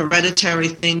that hereditary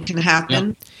thing can happen.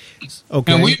 Yep.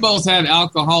 Okay. And we both had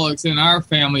alcoholics in our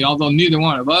family, although neither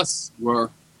one of us were.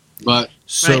 But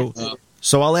so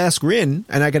I'll ask Rin,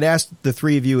 and I could ask the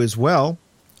three of you as well,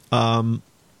 all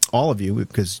of you,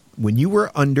 because when you were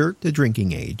under the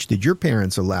drinking age, did your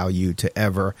parents allow you to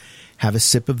ever have a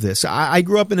sip of this? I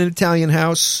grew up in an Italian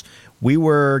house. We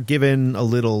were given a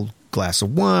little glass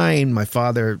of wine. My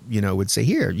father, would say,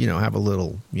 here, have a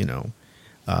little,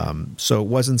 so it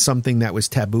wasn't something that was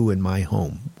taboo in my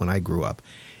home when I grew up.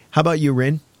 How about you,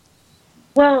 Rin?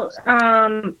 Well,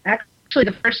 actually,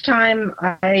 the first time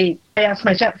I asked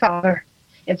my stepfather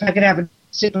if I could have a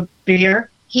sip of beer,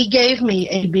 he gave me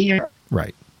a beer.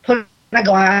 Right. Put it in a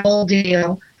glass, whole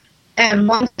deal, and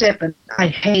one sip, and I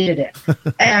hated it.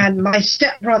 And my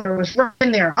stepbrother was right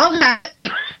in there. I'll have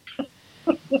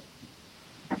it.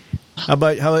 How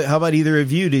about either of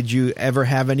you? Did you ever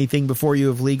have anything before you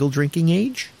of legal drinking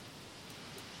age?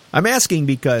 I'm asking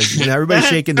because everybody's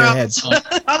shaking their heads.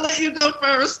 I'll let you go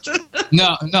first.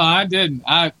 No, I didn't.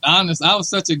 I was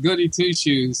such a goody two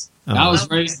shoes. I was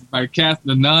raised by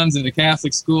the nuns in the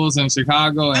Catholic schools in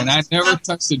Chicago, and I never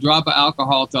touched a drop of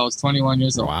alcohol till I was 21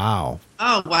 years old. Wow.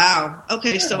 Oh, wow.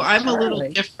 Okay, so I'm a little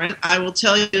different. I will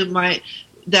tell you the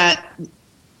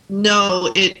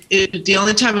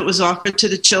only time it was offered to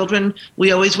the children,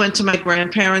 we always went to my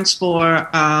grandparents for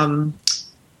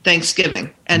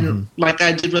Thanksgiving, and like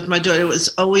I did with my daughter, it was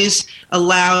always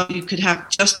allowed. You could have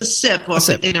just a sip of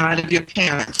it, out of your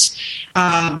parents.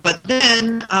 But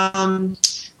then,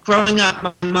 growing up,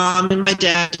 my mom and my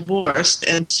dad divorced,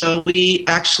 and so we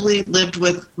actually lived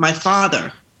with my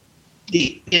father.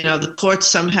 The court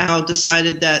somehow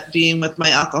decided that being with my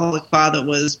alcoholic father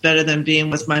was better than being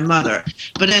with my mother.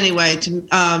 But anyway,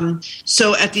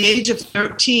 so at the age of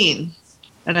 13,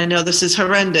 and I know this is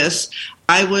horrendous,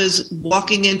 I was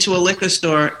walking into a liquor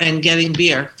store and getting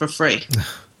beer for free.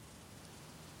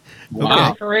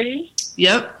 Wow. Free?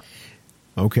 Yep.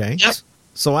 Okay. Yep.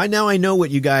 So I know where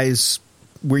you guys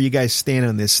stand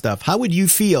on this stuff. How would you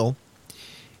feel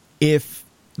if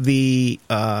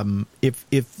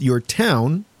if your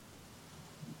town,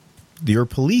 your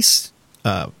police,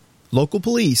 local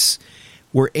police,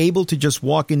 were able to just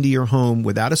walk into your home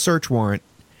without a search warrant,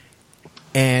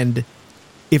 and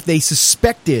if they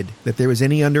suspected that there was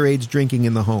any underage drinking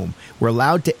in the home, were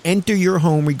allowed to enter your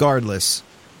home regardless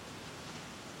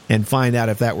and find out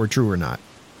if that were true or not?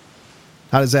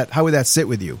 How would that sit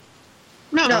with you?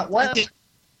 No. Well,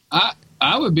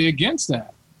 I would be against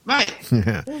that. Right.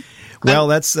 Well,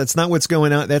 that's not what's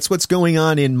going on. That's what's going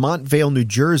on in Montvale, New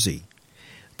Jersey.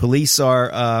 Police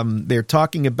are they're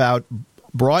talking about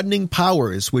broadening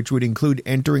powers, which would include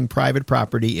entering private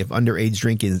property if underage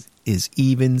drinking is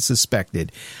even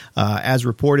suspected. As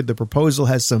reported, the proposal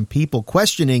has some people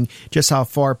questioning just how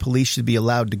far police should be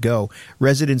allowed to go.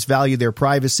 Residents value their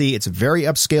privacy. It's a very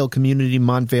upscale community,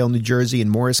 Montvale, New Jersey,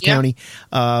 and Morris County.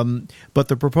 But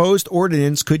the proposed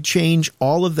ordinance could change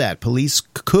all of that. Police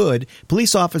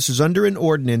officers under an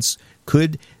ordinance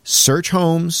could search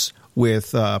homes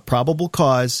with probable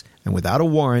cause and without a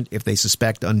warrant if they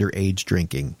suspect underage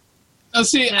drinking.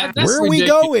 See, where are we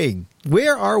going?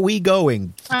 Where are we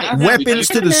going? Weapons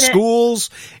to the schools,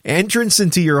 entrance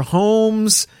into your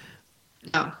homes.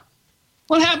 No.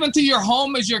 What happened to your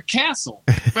home is your castle.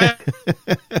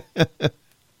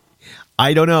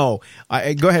 I don't know.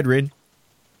 Go ahead, Rin.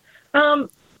 Well,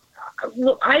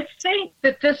 I think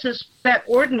that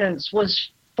ordinance was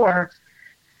for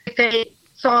if they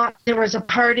thought there was a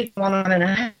party going on in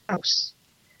a house,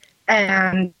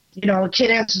 and a kid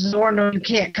answers the door, no, you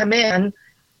can't come in.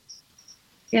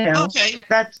 Okay.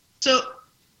 That's so.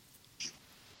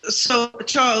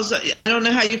 Charles, I don't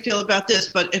know how you feel about this,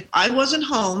 but if I wasn't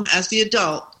home as the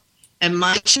adult and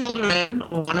my children,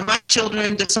 or one of my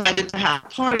children, decided to have a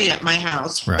party at my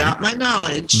house without my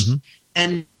knowledge,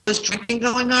 and there's drinking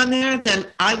going on there, then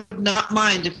I would not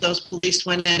mind if those police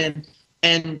went in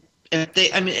and if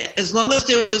they, as long as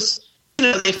there was,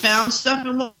 they found stuff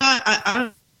and whatnot,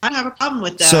 I don't have a problem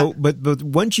with that. So, but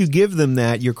once you give them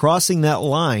that, you're crossing that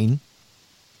line.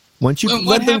 Once you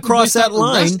let them cross that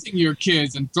line, arresting your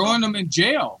kids and throwing them in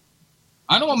jail.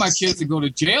 I don't want my kids to go to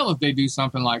jail if they do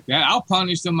something like that. I'll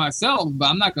punish them myself, but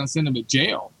I'm not going to send them to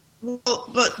jail. Well,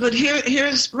 but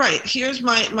here's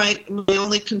my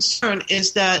only concern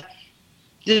is that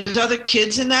there's other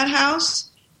kids in that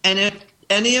house, and if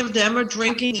any of them are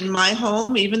drinking in my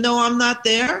home, even though I'm not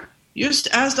there,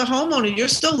 as the homeowner, you're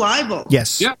still liable.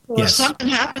 Yes. Yeah. If something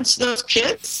happens to those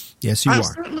kids, yes, you are.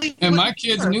 And my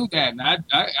kids knew that. And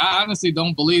I honestly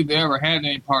don't believe they ever had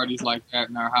any parties like that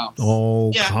in our house.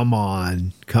 Oh, come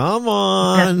on.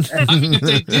 If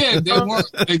they did, they weren't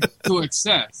to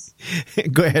excess.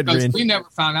 Go ahead, Rin. We never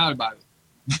found out about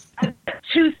it.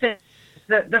 Two things.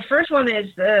 The first one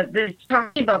is the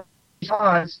talking about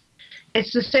laws.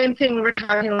 It's the same thing we were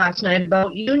talking last night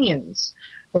about unions,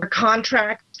 where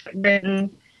contracts are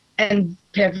written and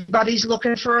everybody's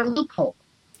looking for a loophole.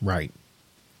 Right.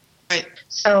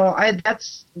 So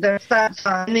that's that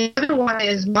side. And the other one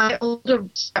is my older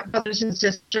brothers and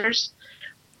sisters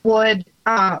would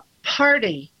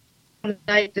party on the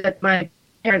night that my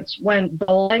parents went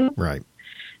bowling. Right.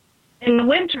 In the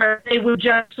winter, they would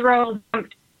just throw them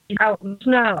out in the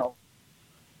snow.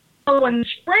 So when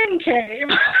spring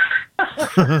came, oh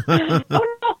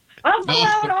no, I'll go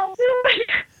out, I'll do it.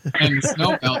 And the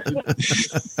snow melted.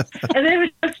 And they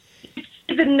would just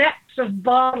see the necks of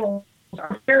bottles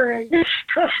appearing.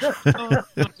 Oh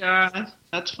my God,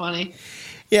 that's funny.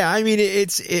 Yeah,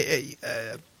 it's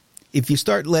if you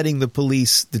start letting the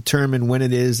police determine when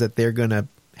it is that they're going to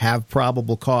have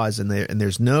probable cause, and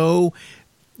there's no,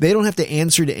 they don't have to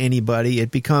answer to anybody.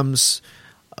 It becomes,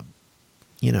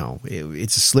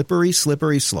 it's a slippery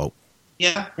slope.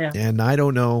 Yeah. And I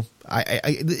don't know.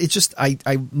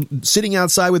 I'm sitting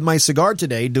outside with my cigar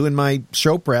today doing my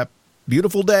show prep.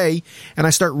 Beautiful day, and I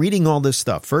start reading all this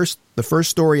stuff. The first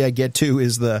story I get to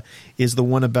is the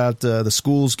one about the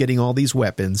schools getting all these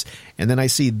weapons, and then I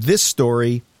see this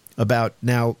story about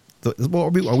now. Are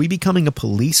we becoming a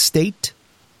police state?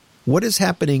 What is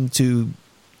happening to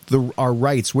our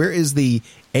rights? Where is the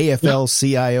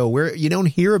AFL-CIO? Where you don't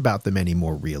hear about them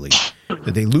anymore, really?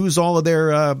 Did they lose all of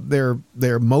their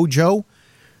mojo?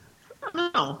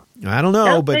 I don't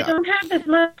know, but they don't have as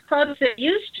much clout as they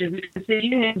used to because the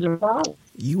unions are involved.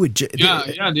 The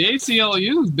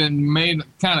ACLU has been made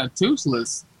kind of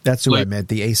toothless. That's who I meant,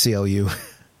 the ACLU.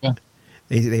 Yeah.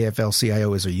 The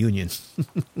AFL-CIO is a union.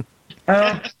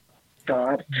 Oh,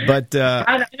 God. But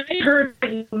I heard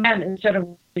what you meant instead of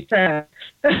what you said.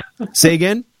 Say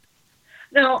again?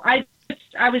 No, I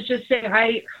was just saying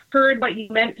I heard what you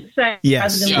meant to say.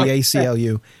 Yes, the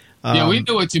ACLU. We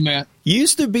knew what you meant. You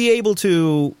used to be able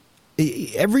to,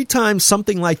 every time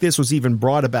something like this was even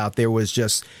brought about, there was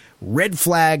just red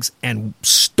flags and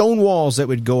stone walls that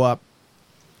would go up.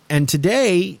 And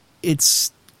today,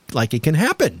 it's like it can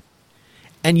happen.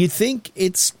 And you think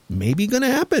it's maybe going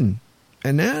to happen.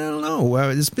 And I don't know.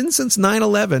 It's been since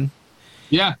 9/11.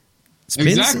 Yeah. It's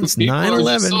been since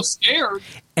 9/11. So scared.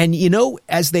 And,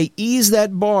 as they ease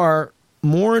that bar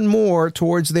more and more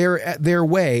towards their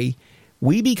way,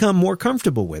 we become more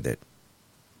comfortable with it.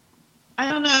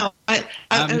 I don't know. I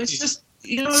was just,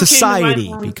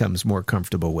 society becomes more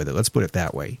comfortable with it. Let's put it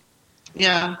that way.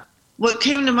 Yeah. What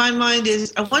came to my mind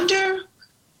is, I wonder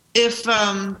if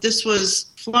this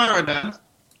was Florida,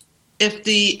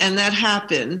 and that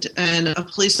happened, and a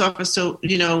police officer,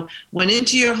 went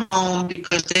into your home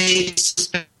because they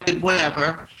suspected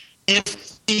whatever.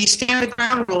 If the stand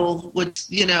ground rule would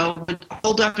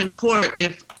hold up in court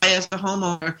if I, as the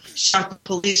homeowner, shot the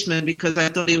policeman because I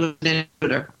thought he was an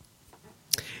intruder.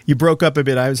 You broke up a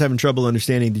bit. I was having trouble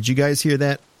understanding. Did you guys hear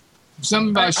that?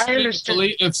 Something about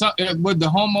would the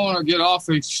homeowner get off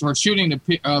for shooting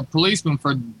the policeman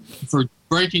for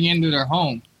breaking into their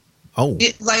home? Oh,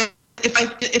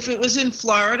 if it was in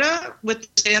Florida with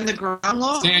stand the ground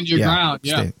law, stand your ground,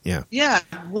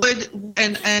 would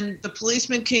and the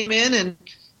policeman came in and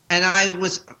I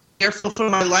was careful for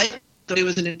my life. Thought he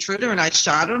was an intruder and I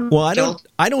shot him. Well,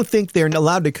 I don't think they're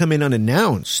allowed to come in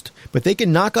unannounced, but they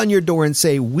can knock on your door and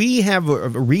say, "We have a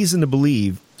reason to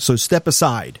believe, so step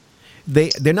aside."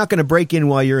 They're not going to break in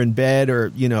while you're in bed or,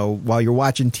 while you're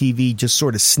watching TV, just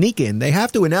sort of sneak in. They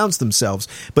have to announce themselves,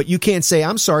 but you can't say,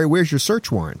 "I'm sorry, where's your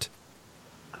search warrant?"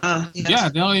 Yes. Yeah,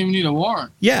 they don't even need a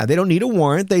warrant. Yeah, they don't need a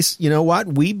warrant. They, you know what?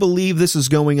 We believe this is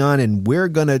going on, and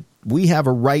we have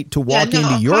a right to walk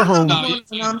into your home.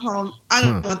 I'm home. I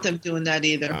don't want them doing that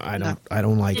either. I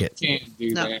don't like it. You can't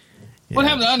do that. What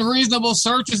happened to unreasonable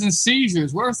searches and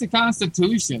seizures? Where's the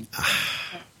Constitution?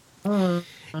 We're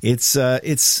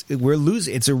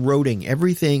losing. It's eroding.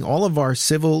 Everything, all of our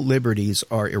civil liberties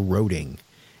are eroding,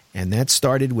 and that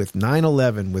started with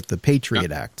 9/11 with the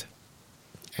Patriot Act.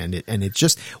 And it's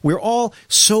just, we're all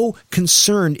so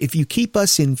concerned. If you keep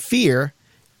us in fear,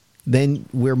 then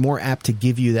we're more apt to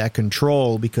give you that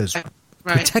control because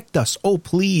protect us. Oh,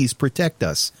 please protect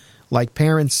us. Like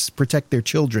parents protect their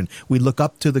children. We look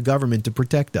up to the government to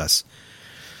protect us.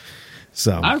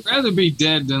 So I'd rather be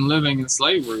dead than living in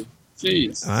slavery.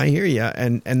 Jeez. I hear you.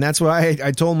 And that's why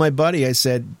I told my buddy, I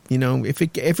said, if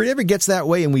it ever gets that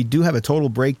way and we do have a total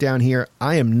breakdown here,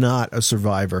 I am not a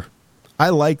survivor. I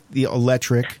like the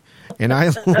electric, and I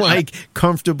like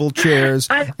comfortable chairs.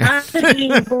 I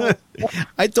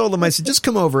told him, I said, just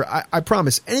come over. I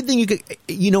promise. Anything you could,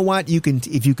 you know what?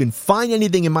 If you can find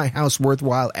anything in my house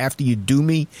worthwhile after you do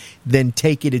me, then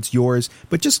take it. It's yours.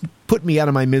 But just put me out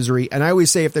of my misery. And I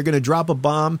always say, if they're going to drop a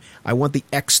bomb, I want the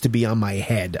X to be on my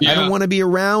head. Yeah. I don't want to be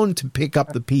around to pick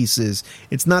up the pieces.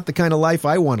 It's not the kind of life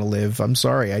I want to live. I'm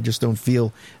sorry. I just don't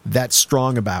feel that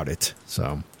strong about it.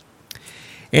 So.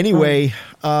 Anyway,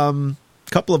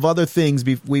 couple of other things.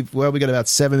 We got about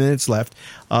 7 minutes left.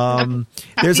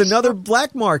 There's another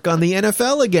black mark on the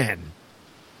NFL again.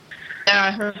 Yeah,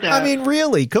 I heard that. I mean,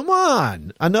 really, come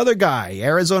on. Another guy,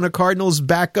 Arizona Cardinals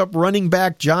backup running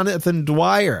back Jonathan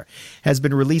Dwyer, has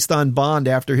been released on bond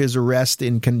after his arrest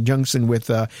in conjunction with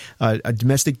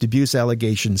domestic abuse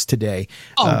allegations today.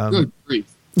 Oh, good grief.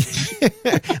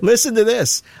 Listen to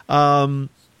this.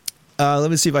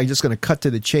 Let me see if I'm just going to cut to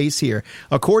the chase here.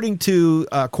 According to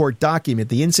a court document,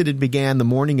 the incident began the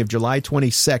morning of July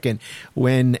 22nd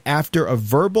when, after a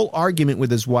verbal argument with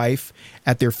his wife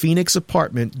at their Phoenix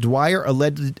apartment, Dwyer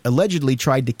allegedly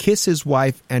tried to kiss his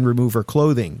wife and remove her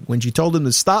clothing. When she told him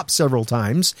to stop several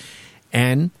times,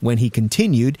 and when he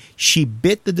continued, she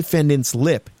bit the defendant's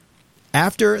lip.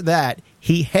 After that,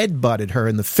 he headbutted her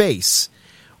in the face,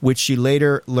 which she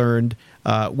later learned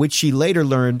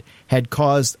had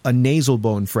caused a nasal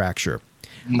bone fracture.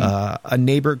 A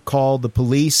neighbor called the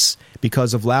police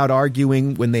because of loud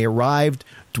arguing. When they arrived,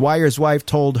 Dwyer's wife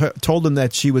told him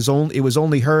that it was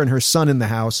only her and her son in the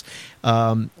house.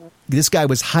 This guy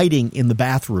was hiding in the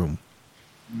bathroom.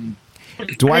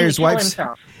 Dwyer's wife.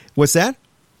 What's that?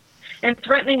 And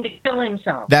threatening to kill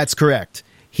himself. That's correct.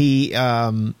 He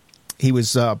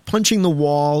was punching the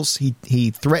walls.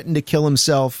 He threatened to kill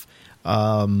himself.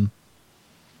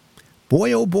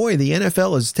 Boy, oh boy, the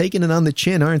NFL is taking it on the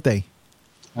chin, aren't they?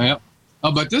 Yep.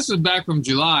 Oh, but this is back from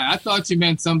July. I thought you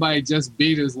meant somebody just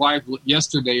beat his wife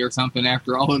yesterday or something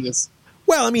after all of this.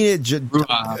 Well, I mean,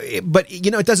 but,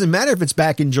 it doesn't matter if it's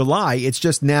back in July. It's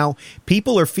just now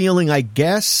people are feeling, I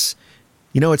guess,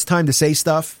 it's time to say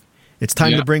stuff. It's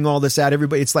time to bring all this out.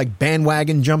 Everybody, it's like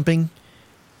bandwagon jumping.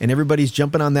 And everybody's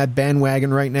jumping on that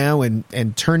bandwagon right now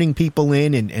and turning people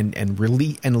in and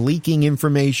leaking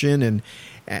information and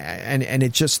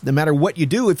it just, no matter what you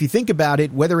do, if you think about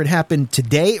it, whether it happened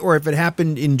today or if it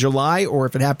happened in July or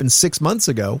if it happened 6 months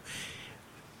ago,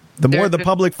 the more the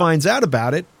public finds out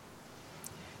about it,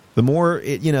 the more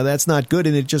that's not good,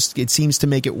 and it seems to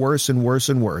make it worse and worse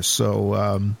and worse.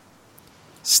 So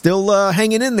still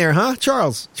hanging in there, huh,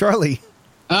 Charlie?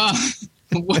 Well,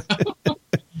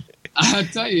 I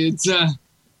tell you,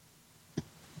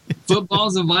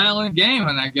 football's a violent game,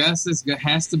 and I guess it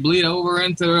has to bleed over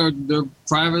into their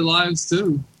private lives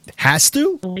too. Has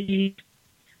to? Bleed.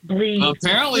 Well,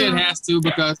 apparently it has to,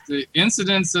 because the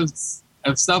incidence of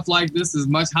stuff like this is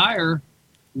much higher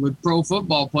with pro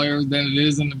football players than it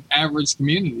is in the average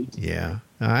community. Yeah.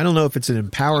 I don't know if it's an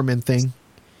empowerment thing.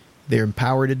 They're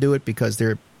empowered to do it because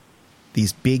they're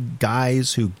these big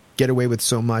guys who get away with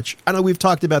so much. I know we've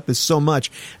talked about this so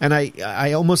much, and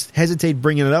I almost hesitate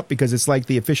bringing it up because it's like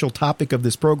the official topic of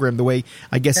this program, the way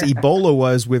I guess Ebola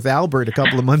was with Albert a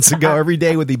couple of months ago, every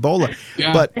day with Ebola.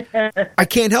 Yeah. But I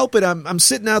can't help it. I'm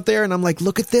sitting out there and I'm like,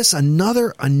 look at this,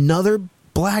 another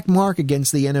black mark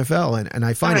against the NFL, and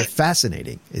I find it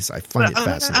fascinating. I find it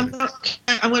fascinating.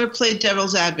 I'm going to play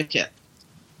devil's advocate.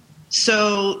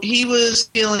 So he was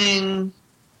feeling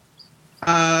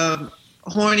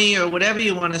horny or whatever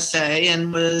you want to say,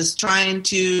 and was trying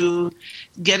to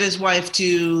get his wife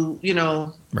to,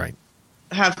 right,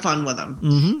 have fun with him.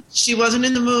 Mm-hmm. She wasn't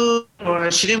in the mood,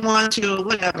 or she didn't want to, or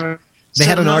whatever. They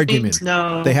had an argument.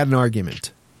 They had an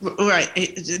argument. Right.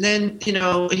 And then,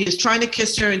 he was trying to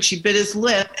kiss her and she bit his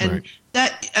lip. And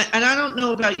and I don't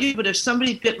know about you, but if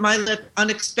somebody bit my lip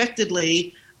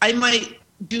unexpectedly, I might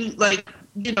do like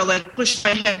push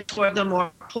my head toward them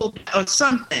or pull or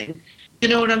something. You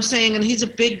know what I'm saying? And he's a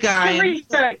big guy.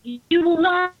 Teresa, you will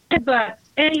not headbutt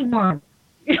anyone.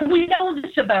 We know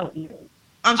this about you.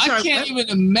 I'm sorry. I can't even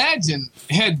imagine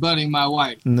headbutting my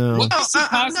wife. No. What does he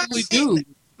possibly do? That,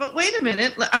 but wait a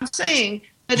minute. I'm saying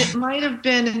that it might have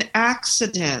been an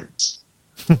accident.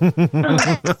 I'm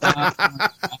not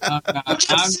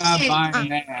buying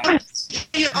that.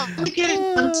 You're only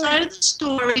getting one side of the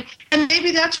story, and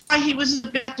maybe that's why he was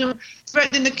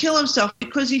threatening to kill himself,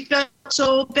 because he felt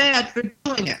so bad for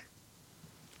doing it.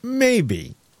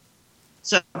 Maybe.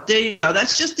 So there you go.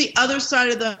 That's just the other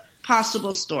side of the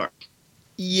possible story.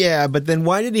 Yeah, but then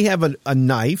why did he have a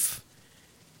knife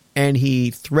and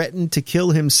he threatened to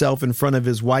kill himself in front of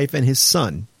his wife and his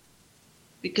son?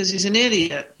 Because he's an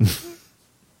idiot.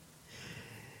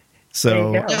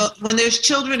 So when there's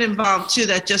children involved too,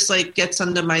 that just gets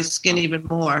under my skin even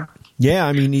more. Yeah,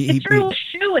 I mean, he threw a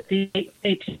shoe at the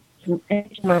 18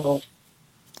 level.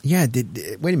 Yeah,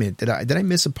 wait a minute. Did I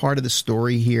miss a part of the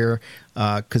story here?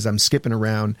 Because I'm skipping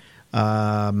around.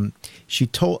 She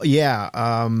told,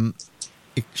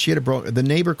 she had the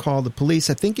neighbor called the police.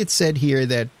 I think it said here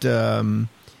that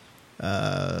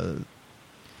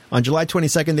on July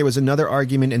 22nd, there was another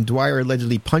argument, and Dwyer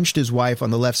allegedly punched his wife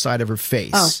on the left side of her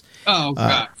face. Oh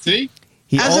God! See?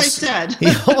 I said. He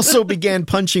also began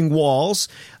punching walls,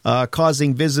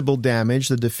 causing visible damage.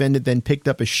 The defendant then picked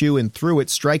up a shoe and threw it,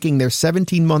 striking their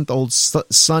 17-month-old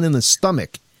son in the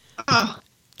stomach.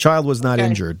 Child was not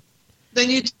injured. Then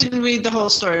you didn't read the whole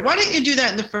story. Why didn't you do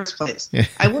that in the first place?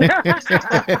 I wouldn't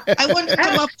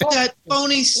come up with that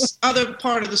phony other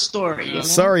part of the story.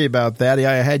 Sorry about that.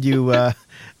 I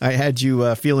had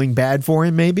you feeling bad for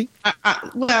him, maybe?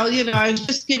 Well, I was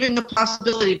just giving a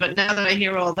possibility, but now that I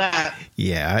hear all that.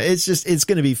 Yeah, it's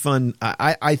going to be fun.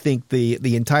 I think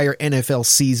the entire NFL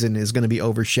season is going to be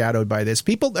overshadowed by this.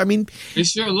 People, I mean. It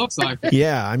sure looks like it.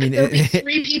 Yeah, I mean. There'll be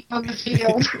 3 people on the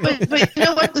field. but you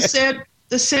know what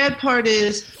the sad part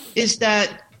is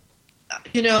that,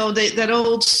 that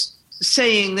old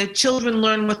saying that children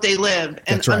learn what they live.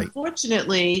 And that's right.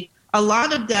 Unfortunately, a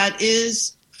lot of that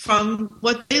is from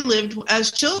what they lived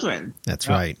as children. That's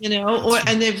right. And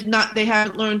they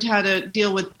haven't learned how to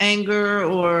deal with anger,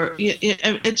 or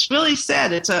it's really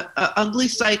sad. It's a ugly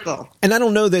cycle. And I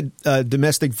don't know that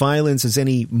domestic violence is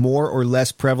any more or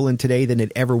less prevalent today than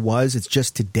it ever was. It's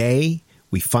just today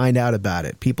we find out about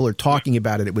it. People are talking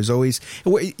about it. It was always,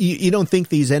 you don't think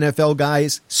these NFL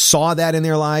guys saw that in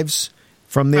their lives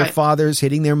from their fathers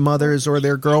hitting their mothers or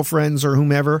their girlfriends or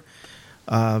whomever?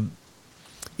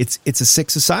 It's a sick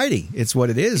society. It's what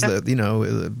it is.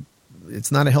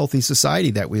 It's not a healthy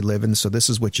society that we live in, so this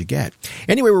is what you get.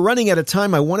 Anyway, we're running out of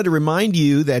time. I wanted to remind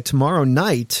you that tomorrow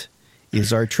night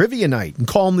is our trivia night. And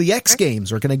call them the X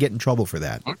Games, or can I get in trouble for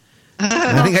that?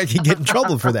 I think I could get in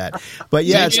trouble for that. But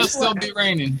yeah, it'll still be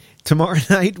raining. Tomorrow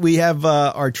night we have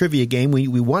our trivia game. We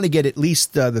want to get at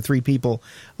least the 3 people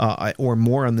or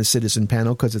more on the citizen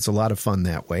panel, because it's a lot of fun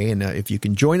that way. And if you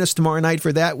can join us tomorrow night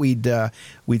for that, we'd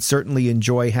certainly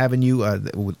enjoy having you.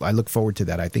 I look forward to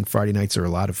that. I think Friday nights are a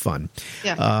lot of fun.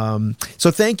 Yeah.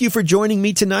 So thank you for joining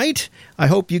me tonight. I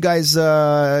hope you guys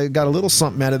got a little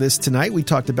something out of this tonight. We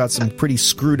talked about some pretty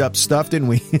screwed up stuff, didn't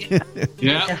we?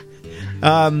 Yeah.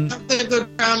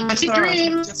 Sweet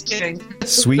dreams. Just kidding.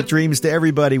 Sweet dreams to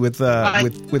everybody with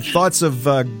thoughts of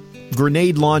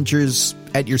grenade launchers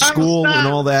at your school and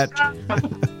all that.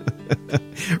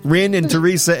 Rin and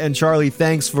Teresa and Charlie,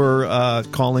 thanks for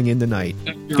calling in tonight.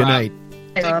 Good night.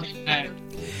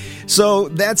 So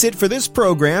that's it for this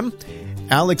program.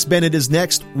 Alex Bennett is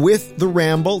next with The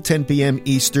Ramble, 10 p.m.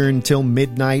 Eastern till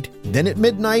midnight. Then at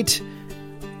midnight,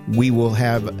 we will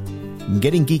have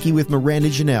Getting Geeky with Miranda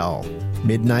Janelle.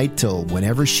 Midnight till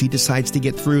whenever she decides to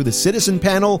get through. The Citizen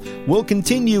Panel will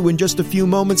continue in just a few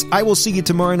moments. I will see you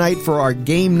tomorrow night for our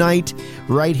game night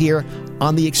right here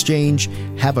on The Exchange.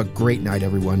 Have a great night,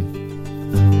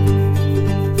 everyone.